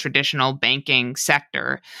from the traditional banking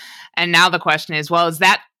sector. And now the question is, well, is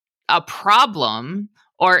that a problem?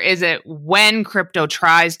 Or is it when crypto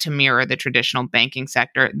tries to mirror the traditional banking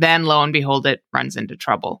sector, then lo and behold, it runs into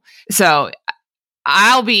trouble? So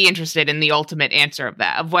I'll be interested in the ultimate answer of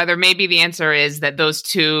that, of whether maybe the answer is that those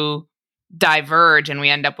two diverge and we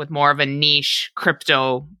end up with more of a niche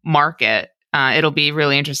crypto market. It'll be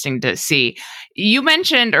really interesting to see. You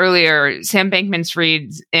mentioned earlier Sam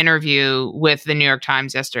Bankman-Fried's interview with the New York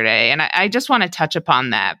Times yesterday, and I just want to touch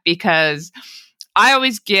upon that because I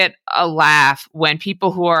always get a laugh when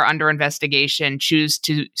people who are under investigation choose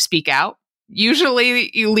to speak out.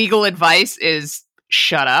 Usually legal advice is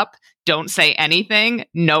shut up, don't say anything,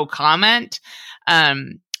 no comment.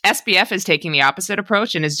 SBF is taking the opposite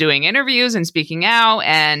approach and is doing interviews and speaking out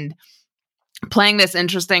and playing this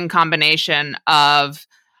interesting combination of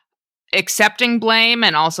accepting blame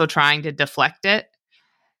and also trying to deflect it.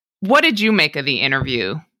 What did you make of the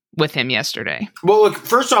interview with him yesterday? Well, look,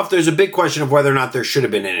 first off, there's a big question of whether or not there should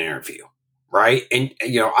have been an interview, right? And,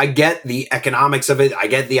 I get the economics of it. I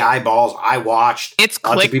get the eyeballs. I watched. It's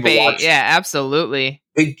clickbait. Yeah, absolutely.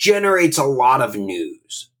 It generates a lot of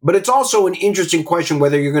news. But it's also an interesting question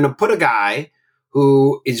whether you're going to put a guy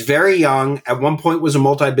who is very young, at one point was a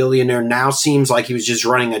multi-billionaire, now seems like he was just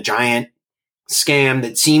running a giant scam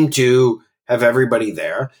that seemed to have everybody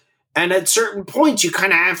there. And at certain points, you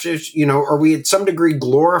kind of have to, are we at some degree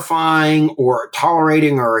glorifying or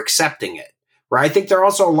tolerating or accepting it, right? I think there are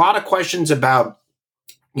also a lot of questions about,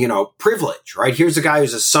 privilege, right? Here's a guy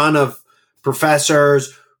who's a son of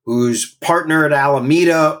professors, whose partner at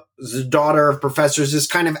Alameda is the daughter of professors, this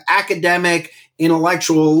kind of academic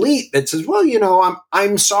intellectual elite that says, well,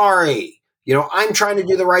 I'm sorry, I'm trying to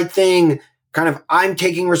do the right thing. Kind of, I'm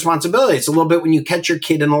taking responsibility. It's a little bit when you catch your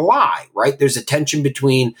kid in a lie, right? There's a tension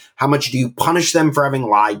between how much do you punish them for having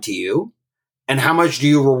lied to you and how much do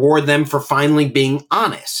you reward them for finally being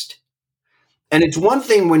honest. And it's one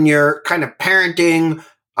thing when you're kind of parenting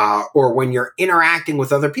or when you're interacting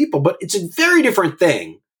with other people, but it's a very different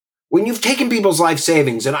thing when you've taken people's life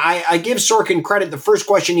savings. And I give Sorkin credit. The first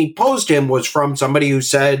question he posed him was from somebody who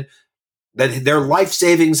said that their life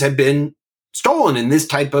savings had been stolen in this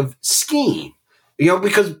type of scheme,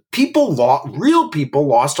 because real people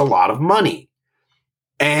lost a lot of money.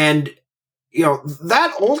 And,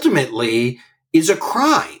 that ultimately is a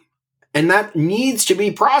crime and that needs to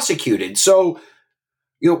be prosecuted. So,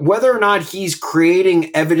 whether or not he's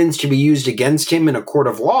creating evidence to be used against him in a court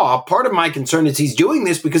of law, part of my concern is he's doing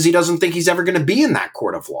this because he doesn't think he's ever going to be in that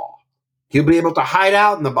court of law. He'll be able to hide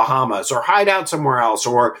out in the Bahamas or hide out somewhere else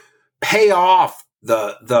or pay off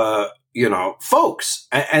the folks.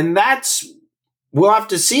 And we'll have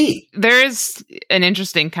to see. There's an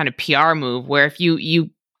interesting kind of PR move where if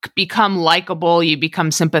you become likable, you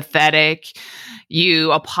become sympathetic,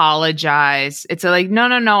 you apologize. It's like, no,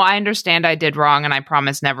 I understand I did wrong and I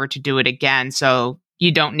promise never to do it again. So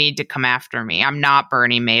you don't need to come after me. I'm not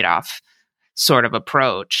Bernie Madoff sort of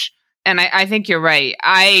approach. And I think you're right.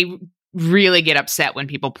 I really get upset when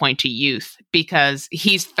people point to youth because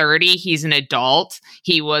he's 30, he's an adult,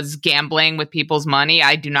 he was gambling with people's money.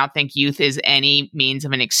 I do not think youth is any means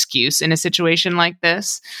of an excuse in a situation like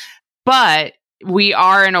this. But we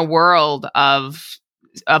are in a world of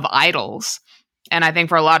idols. And I think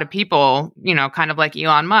for a lot of people, kind of like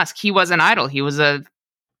Elon Musk, he was an idol. He was a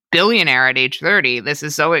billionaire at age 30. This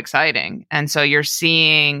is so exciting. And so you're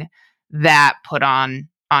seeing that put on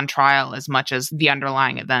trial as much as the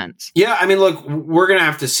underlying events. Yeah, I mean, look, we're going to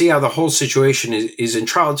have to see how the whole situation is in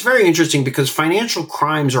trial. It's very interesting because financial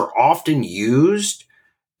crimes are often used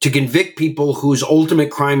to convict people whose ultimate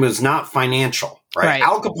crime is not financial. Right?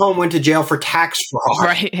 Al Capone went to jail for tax fraud.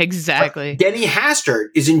 Right, exactly. Denny Hastert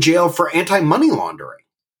is in jail for anti-money laundering.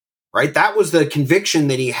 Right? That was the conviction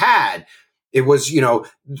that he had. It was,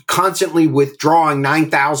 constantly withdrawing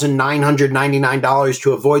 $9,999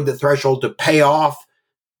 to avoid the threshold to pay off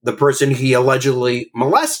the person he allegedly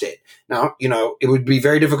molested. Now, it would be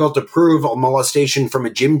very difficult to prove a molestation from a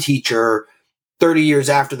gym teacher 30 years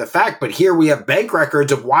after the fact. But here we have bank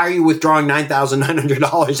records of why are you withdrawing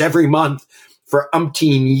 $9,900 every month for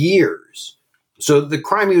umpteen years. So the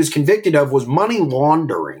crime he was convicted of was money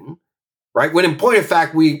laundering, right? When in point of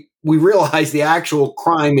fact, we realize the actual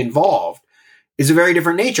crime involved is a very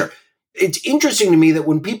different nature. It's interesting to me that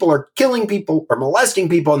when people are killing people or molesting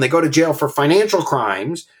people and they go to jail for financial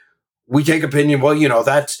crimes, we take opinion, well,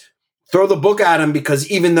 that's throw the book at him because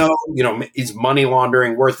even though, is money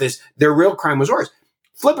laundering worth this, their real crime was worse.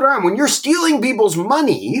 Flip it around. When you're stealing people's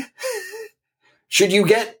money, should you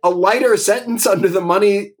get a lighter sentence under the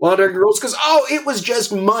money laundering rules? Because, it was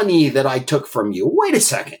just money that I took from you. Wait a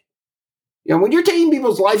second. When you're taking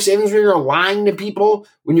people's life savings, when you're lying to people,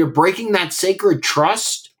 when you're breaking that sacred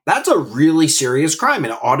trust, That's a really serious crime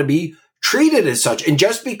and it ought to be treated as such. And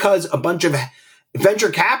just because a bunch of venture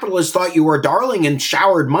capitalists thought you were a darling and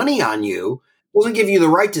showered money on you doesn't give you the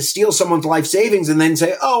right to steal someone's life savings and then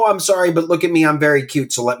say, oh, I'm sorry, but look at me, I'm very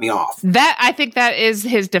cute, so let me off. That, I think that is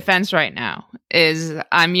his defense right now, is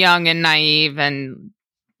I'm young and naive and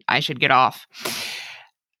I should get off.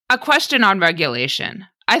 A question on regulation.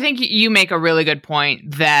 I think you make a really good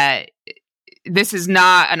point that this is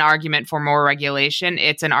not an argument for more regulation.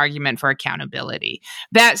 It's an argument for accountability.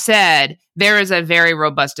 That said, there is a very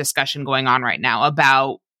robust discussion going on right now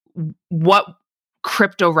about what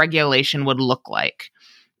crypto regulation would look like.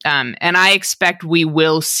 And I expect we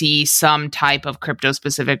will see some type of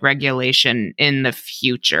crypto-specific regulation in the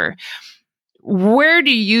future. Where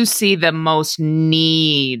do you see the most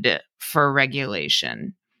need for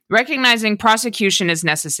regulation? Recognizing prosecution is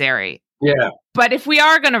necessary. Yeah. But if we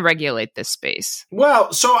are going to regulate this space.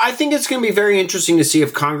 Well, so I think it's going to be very interesting to see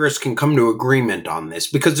if Congress can come to agreement on this,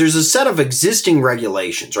 because there's a set of existing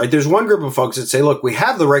regulations, right? There's one group of folks that say, look, we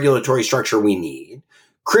have the regulatory structure we need.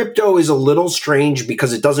 Crypto is a little strange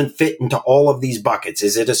because it doesn't fit into all of these buckets.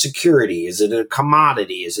 Is it a security? Is it a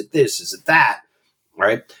commodity? Is it this? Is it that?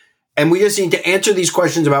 Right? And we just need to answer these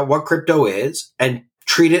questions about what crypto is and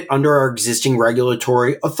treat it under our existing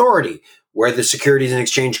regulatory authority, where the Securities and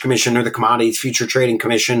Exchange Commission or the Commodities Future Trading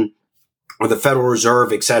Commission or the Federal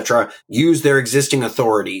Reserve, et cetera, use their existing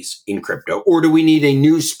authorities in crypto? Or do we need a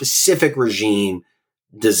new specific regime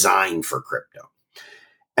designed for crypto?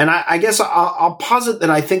 And I guess I'll posit that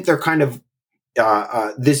I think they're kind of,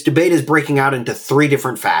 this debate is breaking out into three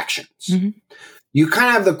different factions. Mm-hmm. You kind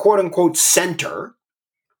of have the quote unquote center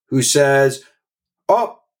who says,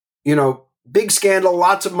 oh, big scandal,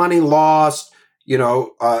 lots of money lost,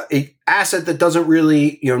 a asset that doesn't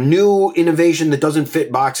really, new innovation that doesn't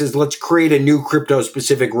fit boxes. Let's create a new crypto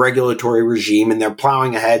specific regulatory regime. And they're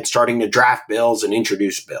plowing ahead, starting to draft bills and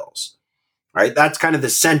introduce bills, right? That's kind of the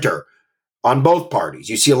center on both parties.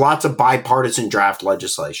 You see lots of bipartisan draft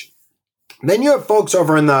legislation. Then you have folks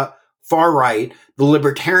over in the far right, the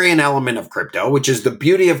libertarian element of crypto, which is the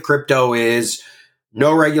beauty of crypto is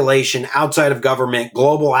no regulation outside of government,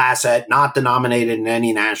 global asset, not denominated in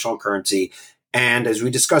any national currency. And as we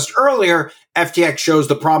discussed earlier, FTX shows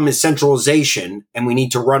the problem is centralization, and we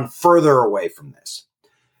need to run further away from this.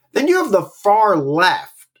 Then you have the far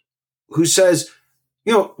left who says,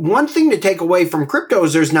 one thing to take away from crypto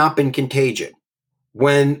is there's not been contagion.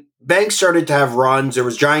 When banks started to have runs, there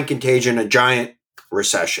was giant contagion, a giant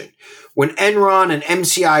recession. When Enron and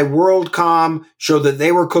MCI WorldCom showed that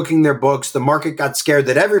they were cooking their books, the market got scared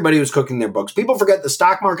that everybody was cooking their books. People forget the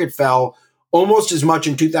stock market fell almost as much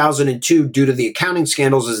in 2002 due to the accounting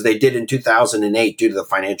scandals as they did in 2008 due to the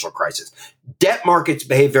financial crisis. Debt markets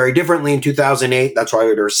behaved very differently in 2008. That's why we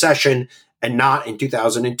had a recession and not in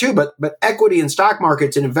 2002. But equity and stock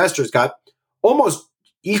markets and investors got almost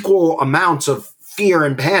equal amounts of fear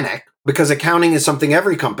and panic because accounting is something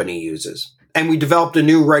every company uses. And we developed a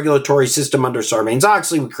new regulatory system under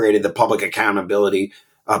Sarbanes-Oxley. We created the Public Company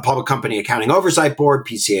Accounting Oversight Board,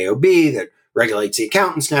 PCAOB, that regulates the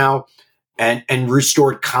accountants now and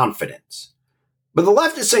restored confidence. But the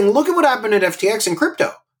left is saying, look at what happened at FTX and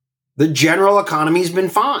crypto. The general economy's been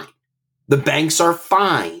fine. The banks are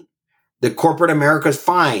fine. The corporate America's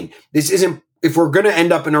fine. This isn't, if we're going to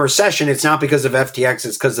end up in a recession, it's not because of FTX,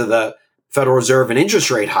 it's because of the Federal Reserve and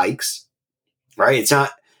interest rate hikes, right? It's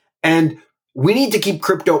not, and we need to keep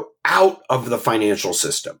crypto out of the financial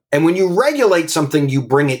system. And when you regulate something, you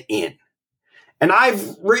bring it in. And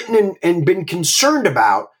I've written and been concerned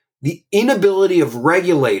about the inability of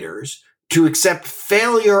regulators to accept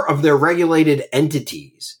failure of their regulated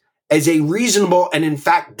entities as a reasonable and, in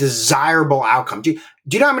fact, desirable outcome. Do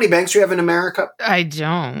you know how many banks we have in America? I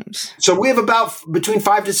don't. So we have about between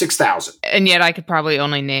 5,000 to 6,000. And yet I could probably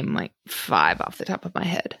only name like 5 off the top of my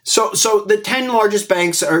head. So the 10 largest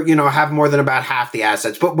banks are, have more than about half the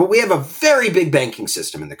assets. But we have a very big banking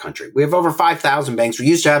system in the country. We have over 5,000 banks. We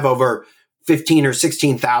used to have over 15 or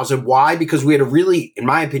 16,000. Why? Because we had a really, in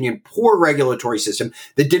my opinion, poor regulatory system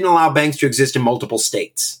that didn't allow banks to exist in multiple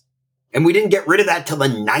states. And we didn't get rid of that till the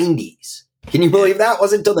 90s. Can you believe that? It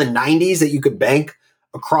wasn't till the 90s that you could bank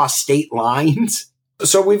across state lines.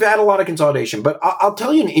 So we've had a lot of consolidation. But I'll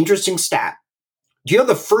tell you an interesting stat. Do you know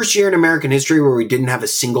the first year in American history where we didn't have a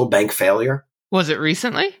single bank failure? Was it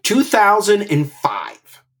recently?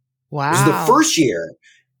 2005. Wow. It was the first year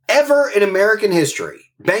ever in American history.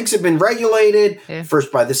 Banks have been regulated,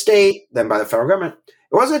 first by the state, then by the federal government.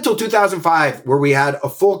 It wasn't until 2005 where we had a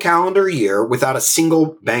full calendar year without a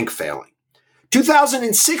single bank failing.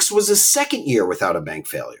 2006 was the second year without a bank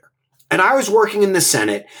failure. And I was working in the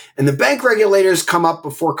Senate, and the bank regulators come up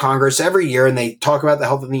before Congress every year and they talk about the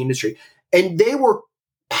health of the industry. And they were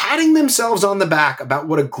patting themselves on the back about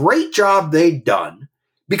what a great job they'd done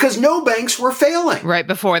because no banks were failing. Right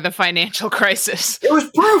before the financial crisis. It was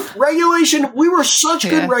proof. Regulation. We were such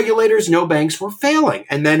good regulators, no banks were failing.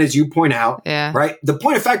 And then, as you point out, right, the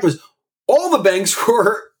point of fact was all the banks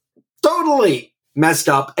were totally messed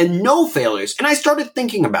up and no failures. And I started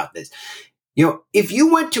thinking about this. You know, if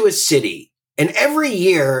you went to a city and every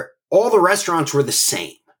year all the restaurants were the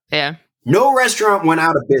same. Yeah. No restaurant went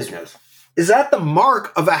out of business. Is that the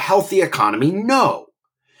mark of a healthy economy? No.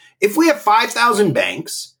 If we have 5,000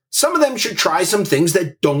 banks, some of them should try some things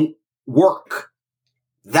that don't work.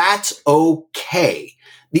 That's okay.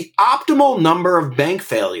 The optimal number of bank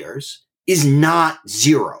failures is not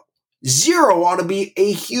 0. 0 ought to be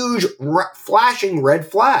a huge flashing red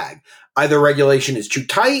flag. Either regulation is too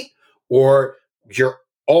tight or you're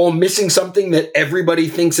all missing something that everybody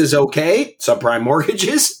thinks is okay. Subprime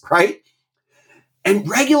mortgages, right? And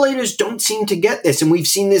regulators don't seem to get this. And we've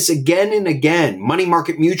seen this again and again. Money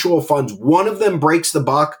market mutual funds, one of them breaks the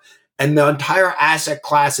buck and the entire asset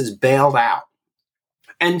class is bailed out.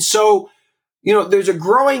 And so, you know, there's a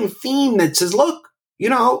growing theme that says, look, you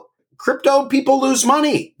know, crypto people lose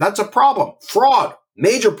money. That's a problem. Fraud,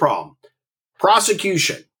 major problem.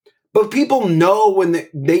 Prosecution. But people know when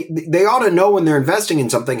they ought to know when they're investing in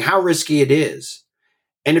something how risky it is.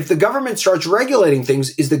 And if the government starts regulating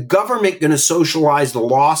things, is the government going to socialize the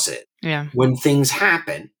losses when things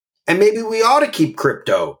happen? And maybe we ought to keep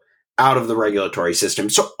crypto out of the regulatory system.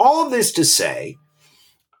 So all of this to say,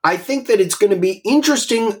 I think that it's going to be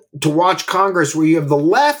interesting to watch Congress where you have the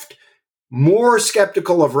left more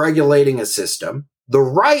skeptical of regulating a system, the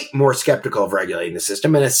right more skeptical of regulating the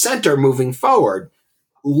system, and a center moving forward.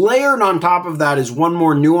 Layered on top of that is one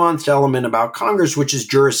more nuanced element about Congress, which is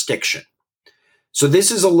jurisdiction. So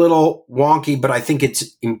this is a little wonky, but I think it's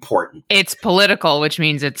important. It's political, which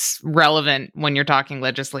means it's relevant when you're talking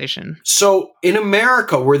legislation. So in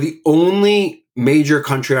America, we're the only major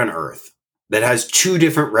country on earth that has 2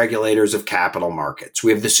 different regulators of capital markets.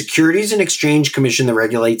 We have the Securities and Exchange Commission that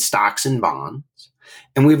regulates stocks and bonds.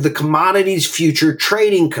 And we have the Commodities Future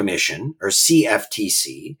Trading Commission, or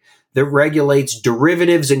CFTC, that regulates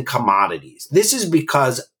derivatives and commodities. This is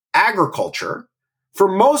because agriculture, for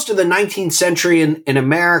most of the 19th century in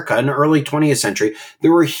America, in the early 20th century,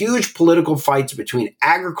 there were huge political fights between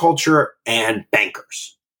agriculture and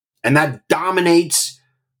bankers. And that dominates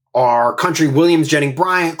our country. Williams Jennings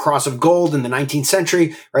Bryan, Cross of Gold in the 19th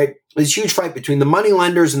century, right? This huge fight between the money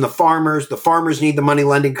lenders and the farmers. The farmers need the money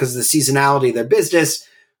lending because of the seasonality of their business,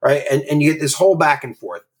 right? And you get this whole back and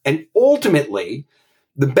forth. And ultimately,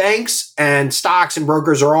 the banks and stocks and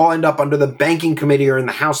brokers are all end up under the banking committee or in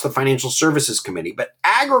the House, the Financial Services Committee. But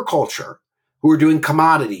agriculture, who are doing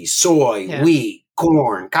commodities, soy, wheat,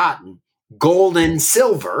 corn, cotton, gold and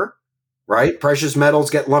silver, right? Precious metals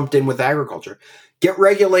get lumped in with agriculture, get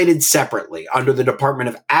regulated separately under the Department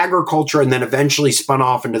of Agriculture and then eventually spun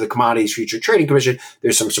off into the Commodities Future Trading Commission.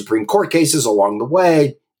 There's some Supreme Court cases along the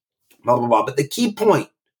way, blah, blah, blah. But the key point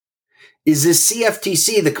is this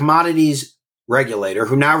CFTC, the commodities regulator,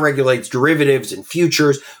 who now regulates derivatives and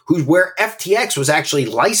futures, where FTX was actually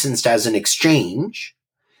licensed as an exchange,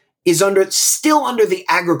 is still under the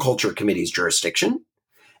Agriculture Committee's jurisdiction.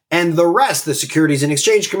 And the rest, the Securities and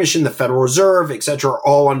Exchange Commission, the Federal Reserve, et cetera, are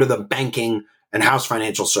all under the Banking and House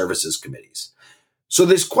Financial Services Committees. So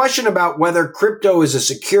this question about whether crypto is a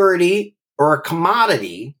security or a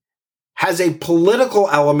commodity has a political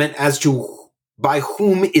element as to by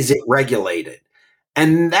whom is it regulated.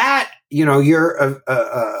 And that, you know, you're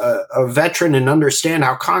a veteran and understand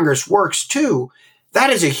how Congress works too.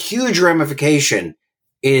 That is a huge ramification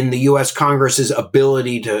in the U.S. Congress's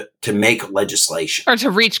ability to make legislation or to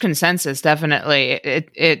reach consensus. Definitely,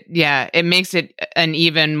 it makes it an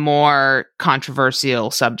even more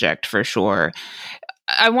controversial subject for sure.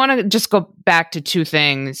 I want to just go back to 2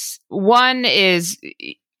 things. One is,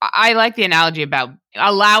 I like the analogy about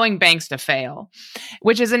allowing banks to fail,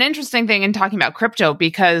 which is an interesting thing in talking about crypto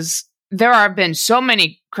because there have been so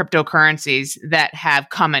many cryptocurrencies that have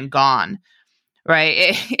come and gone,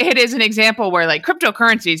 right? It is an example where like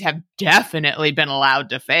cryptocurrencies have definitely been allowed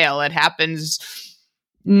to fail. It happens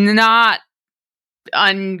not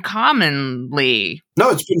uncommonly. No,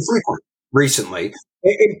 it's been frequent recently,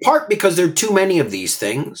 in part because there are too many of these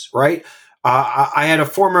things, right? I had a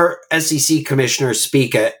former SEC commissioner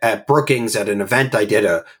speak at Brookings at an event I did,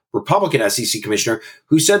 a Republican SEC commissioner,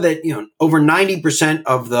 who said that, you know, over 90%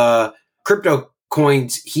 of the crypto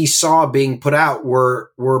coins he saw being put out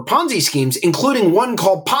were Ponzi schemes, including one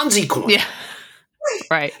called Ponzi Coin. Yeah.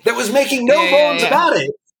 Right. that was making no bones about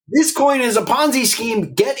it. This coin is a Ponzi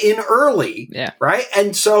scheme. Get in early. Yeah. Right.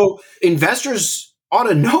 And so investors ought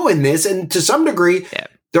to know in this. And to some degree,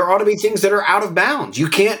 there ought to be things that are out of bounds. You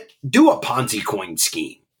can't do a Ponzi coin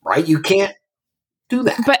scheme, right? You can't do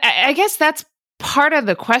that. But I guess that's part of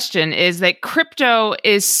the question, is that crypto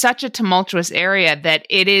is such a tumultuous area that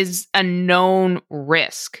it is a known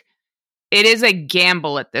risk. It is a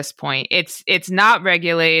gamble at this point. It's not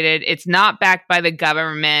regulated. It's not backed by the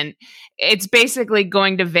government. It's basically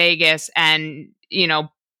going to Vegas and,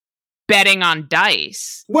 betting on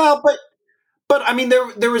dice. Well, but I mean,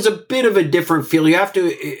 there was a bit of a different feel. You have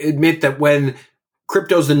to admit that when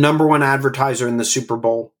crypto's the number one advertiser in the Super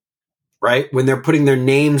Bowl, right? When they're putting their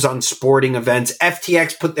names on sporting events,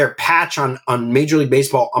 FTX put their patch on Major League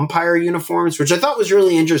Baseball umpire uniforms, which I thought was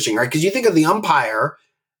really interesting, right? Because you think of the umpire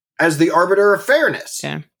as the arbiter of fairness,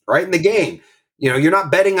 right? In the game, you're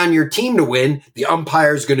not betting on your team to win. The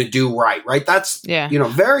umpire is going to do right? That's,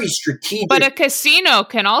 very strategic. But a casino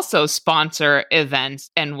can also sponsor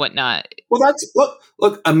events and whatnot. Well,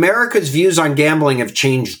 look, America's views on gambling have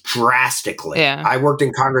changed drastically. Yeah. I worked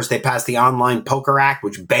in Congress. They passed the Online Poker Act,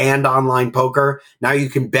 which banned online poker. Now you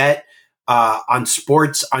can bet on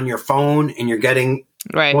sports on your phone and you're getting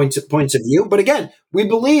points of view. But again, we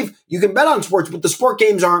believe you can bet on sports, but the sport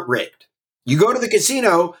games aren't rigged. You go to the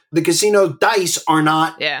casino dice are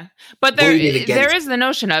not. Yeah. But there is the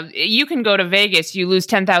notion of, you can go to Vegas, you lose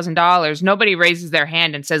 $10,000. Nobody raises their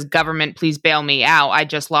hand and says, government, please bail me out. I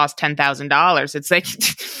just lost $10,000. It's like,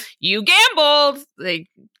 you gambled. Like,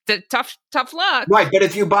 tough luck. Right. But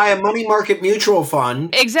if you buy a money market mutual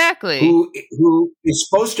fund. Exactly. Who is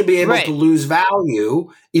supposed to be able to lose value,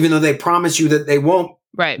 even though they promise you that they won't.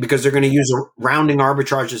 Right. Because they're going to use a rounding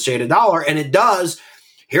arbitrage to state a dollar. And it does.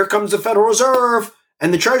 Here comes the Federal Reserve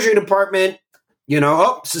and the Treasury Department,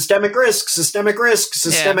 systemic risk.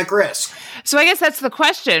 So I guess that's the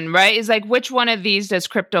question, right? Is like, which one of these does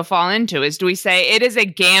crypto fall into? Do we say it is a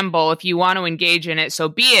gamble, if you want to engage in it, so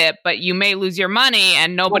be it, but you may lose your money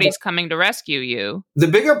and nobody's coming to rescue you? The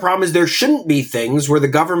bigger problem is there shouldn't be things where the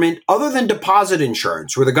government, other than deposit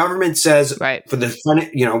insurance, where the government says, for the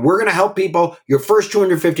we're going to help people, your first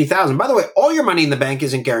 $250,000. By the way, all your money in the bank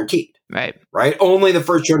isn't guaranteed. Right. Only the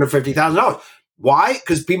first $250,000. Why?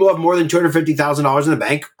 Because people have more than $250,000 in the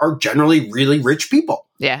bank are generally really rich people.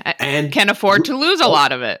 Yeah. And can afford to lose a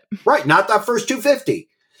lot of it. Right. Not that first $250,000.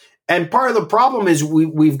 And part of the problem is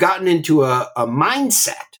we've gotten into a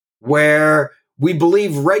mindset where we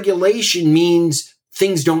believe regulation means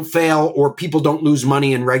things don't fail or people don't lose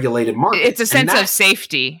money in regulated markets. It's a sense of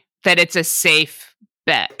safety, that it's a safe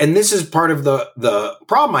bet. And this is part of the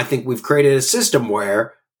problem. I think we've created a system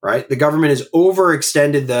where, right, the government has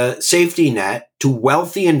overextended the safety net to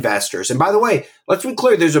wealthy investors. And by the way, let's be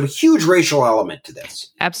clear, there's a huge racial element to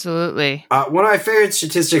this. Absolutely. One of my favorite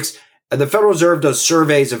statistics, the Federal Reserve does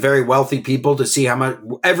surveys of very wealthy people to see how much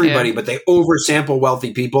everybody, but they oversample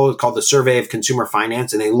wealthy people. It's called the Survey of Consumer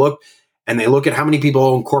Finance. And they look at how many people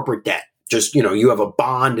own corporate debt. Just, you have a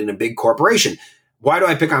bond in a big corporation. Why do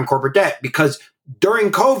I pick on corporate debt? Because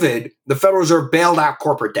during COVID, the Federal Reserve bailed out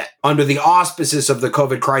corporate debt under the auspices of the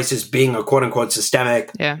COVID crisis being a quote unquote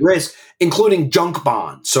systemic risk, including junk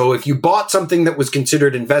bonds. So if you bought something that was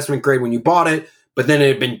considered investment grade when you bought it, but then it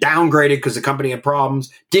had been downgraded because the company had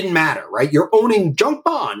problems, didn't matter, right? You're owning junk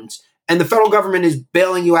bonds and the federal government is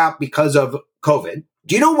bailing you out because of COVID.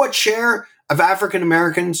 Do you know what share of African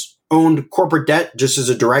Americans owned corporate debt just as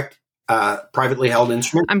a direct privately held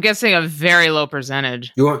instrument? I'm guessing a very low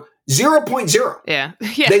percentage. 0.0. Yeah.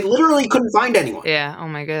 They literally couldn't find anyone. Yeah. Oh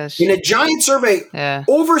my gosh. In a giant survey,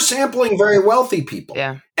 oversampling very wealthy people.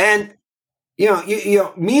 Yeah. And,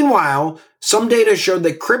 meanwhile, some data showed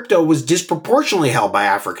that crypto was disproportionately held by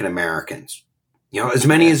African Americans. As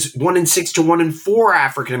many as 1 in 6 to 1 in 4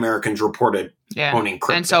 African Americans reported owning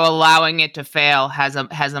crypto. And so allowing it to fail has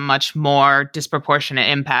a much more disproportionate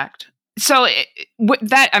impact. So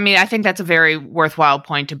I think that's a very worthwhile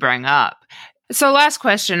point to bring up. So last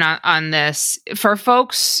question on this. For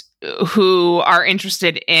folks who are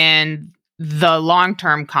interested in the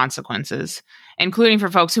long-term consequences, including for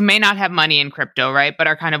folks who may not have money in crypto, right, but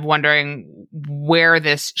are kind of wondering where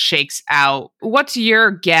this shakes out, what's your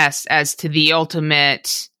guess as to the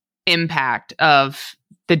ultimate impact of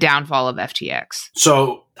the downfall of FTX?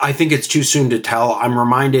 So I think it's too soon to tell. I'm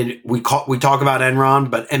reminded, we talk about Enron,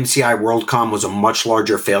 but MCI WorldCom was a much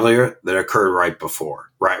larger failure that occurred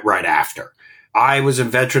right after. I was a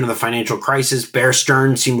veteran of the financial crisis. Bear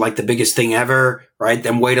Stearns seemed like the biggest thing ever, right?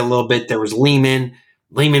 Then wait a little bit. There was Lehman.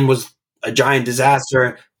 Lehman was a giant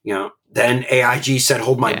disaster. Then AIG said,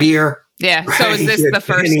 hold my Yeah. beer. Yeah. So Right? is this the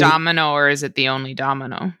first Penny. domino or is it the only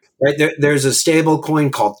domino? Right. There's a stable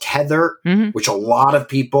coin called Tether, which a lot of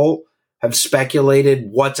people have speculated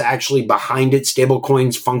what's actually behind it. Stable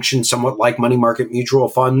coins function somewhat like money market mutual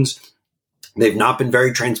funds. They've not been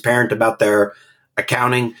very transparent about their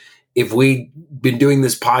accounting. If we'd been doing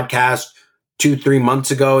this podcast 2-3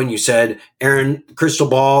 months ago and you said, Aaron, crystal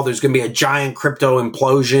ball, there's going to be a giant crypto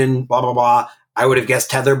implosion, blah, blah, blah, I would have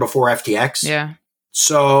guessed Tether before FTX. Yeah.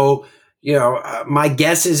 So, my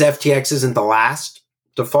guess is FTX isn't the last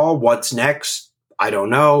to fall. What's next? I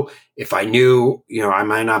don't know. If I knew, I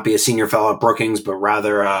might not be a senior fellow at Brookings, but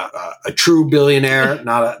rather a true billionaire,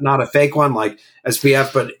 not a fake one like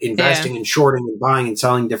SBF, but investing and shorting and buying and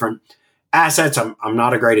selling different assets. I'm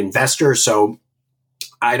not a great investor, so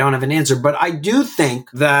I don't have an answer. But I do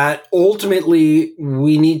think that ultimately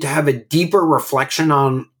we need to have a deeper reflection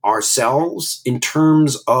on ourselves in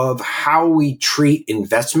terms of how we treat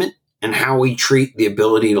investment and how we treat the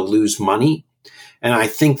ability to lose money. And I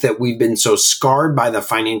think that we've been so scarred by the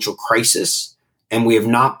financial crisis and we have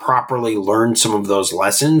not properly learned some of those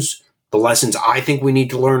lessons. The lessons I think we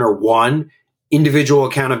need to learn are 1, individual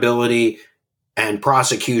accountability and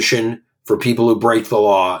prosecution for people who break the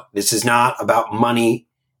law. This is not about money.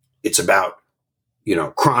 It's about,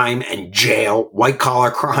 crime and jail. White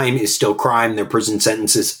collar crime is still crime. There are prison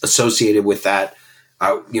sentences associated with that.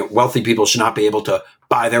 Wealthy people should not be able to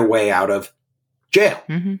buy their way out of jail.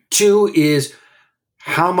 2 is,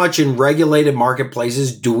 how much in regulated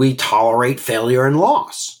marketplaces do we tolerate failure and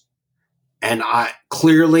loss? And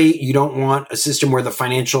clearly, you don't want a system where the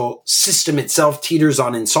financial system itself teeters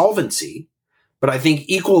on insolvency. But I think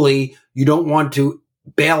equally, you don't want to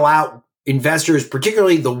bail out investors,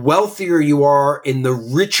 particularly the wealthier you are in the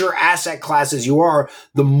richer asset classes you are,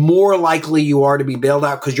 the more likely you are to be bailed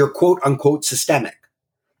out because you're quote unquote systemic.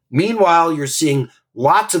 Meanwhile, you're seeing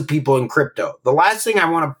lots of people in crypto. The last thing I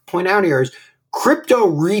want to point out here is crypto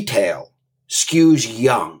retail skews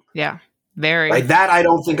young. Yeah, very. Like that, I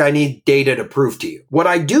don't think I need data to prove to you. What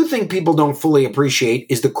I do think people don't fully appreciate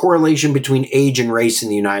is the correlation between age and race in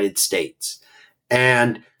the United States.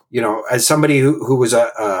 And, as somebody who was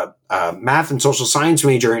a math and social science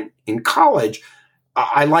major in college,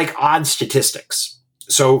 I like odd statistics.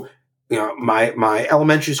 So, my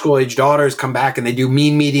elementary school age daughters come back and they do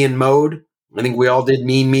mean, median, mode. I think we all did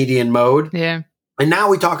mean, median, mode. Yeah. And now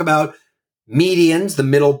we talk about medians, the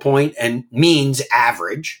middle point, and means,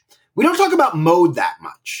 average. We don't talk about mode that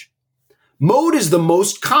much. Mode is the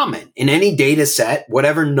most common in any data set,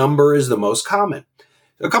 whatever number is the most common.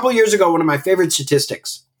 A couple of years ago, one of my favorite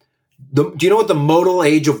statistics, do you know what the modal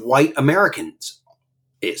age of white Americans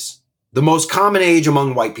is? The most common age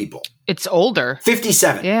among white people. It's older.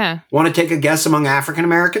 57. Yeah. Want to take a guess among African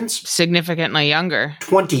Americans? Significantly younger.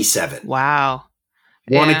 27. Wow.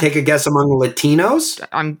 Want to take a guess among Latinos?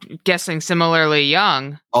 I'm guessing similarly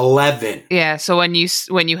young. 11. Yeah. So when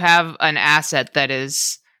you have an asset that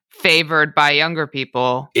is favored by younger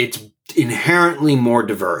people, it's inherently more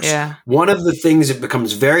diverse. Yeah. One of the things that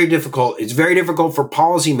becomes very difficult, it's very difficult for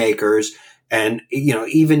policymakers and,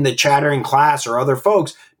 even the chattering class or other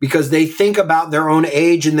folks, because they think about their own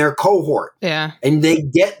age and their cohort. Yeah. And they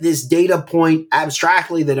get this data point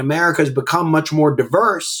abstractly that America has become much more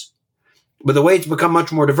diverse. But the way it's become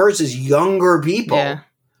much more diverse is younger people. Yeah.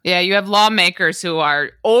 Yeah, you have lawmakers who are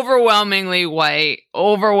overwhelmingly white,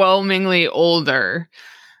 overwhelmingly older.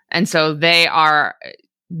 And so they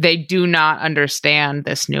do not understand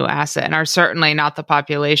this new asset and are certainly not the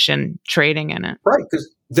population trading in it. Right,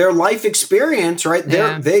 because their life experience, right?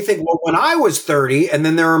 They think, well, when I was 30, and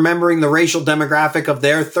then they're remembering the racial demographic of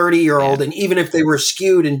their 30-year-old, and even if they were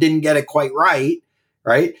skewed and didn't get it quite right?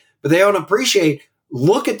 But they don't appreciate,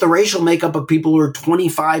 look at the racial makeup of people who are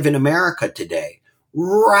 25 in America today.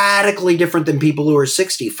 Radically different than people who are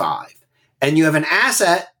 65. And you have an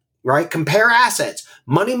asset, right? Compare assets.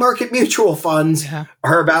 Money market mutual funds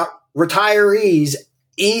are about retirees,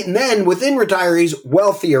 and then within retirees,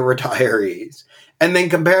 wealthier retirees. And then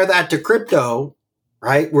compare that to crypto,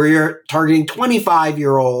 right? Where you're targeting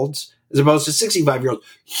 25-year-olds as opposed to 65-year-olds.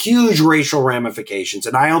 Huge racial ramifications.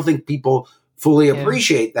 And I don't think people fully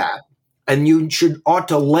appreciate that. And you ought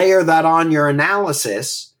to layer that on your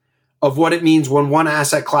analysis of what it means when one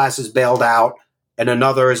asset class is bailed out and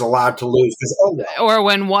another is allowed to lose. Or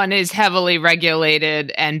when one is heavily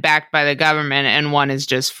regulated and backed by the government and one is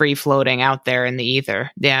just free floating out there in the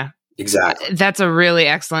ether. Yeah. Exactly. That's a really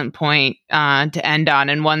excellent point to end on,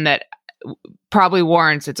 and one that probably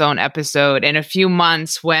warrants its own episode in a few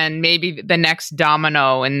months when maybe the next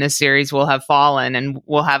domino in this series will have fallen and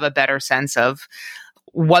we'll have a better sense of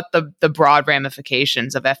what the broad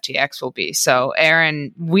ramifications of FTX will be. So,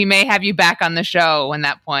 Aaron, we may have you back on the show when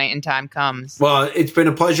that point in time comes. Well, it's been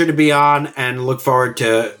a pleasure to be on, and look forward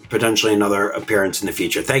to potentially another appearance in the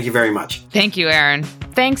future. Thank you very much. Thank you, Aaron.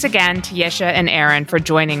 Thanks again to Yesha and Aaron for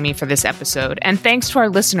joining me for this episode. And thanks to our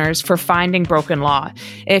listeners for finding Broken Law.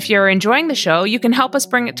 If you're enjoying the show, you can help us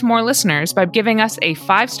bring it to more listeners by giving us a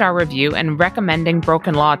 5-star review and recommending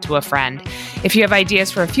Broken Law to a friend. If you have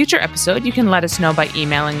ideas for a future episode, you can let us know by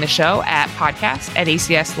emailing the show at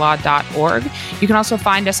podcast@acslaw.org. You can also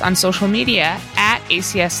find us on social media at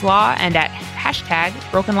ACSLaw and at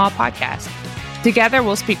 #BrokenLawPodcast. Together,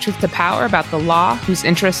 we'll speak truth to power about the law, whose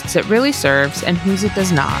interests it really serves, and whose it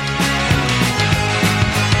does not.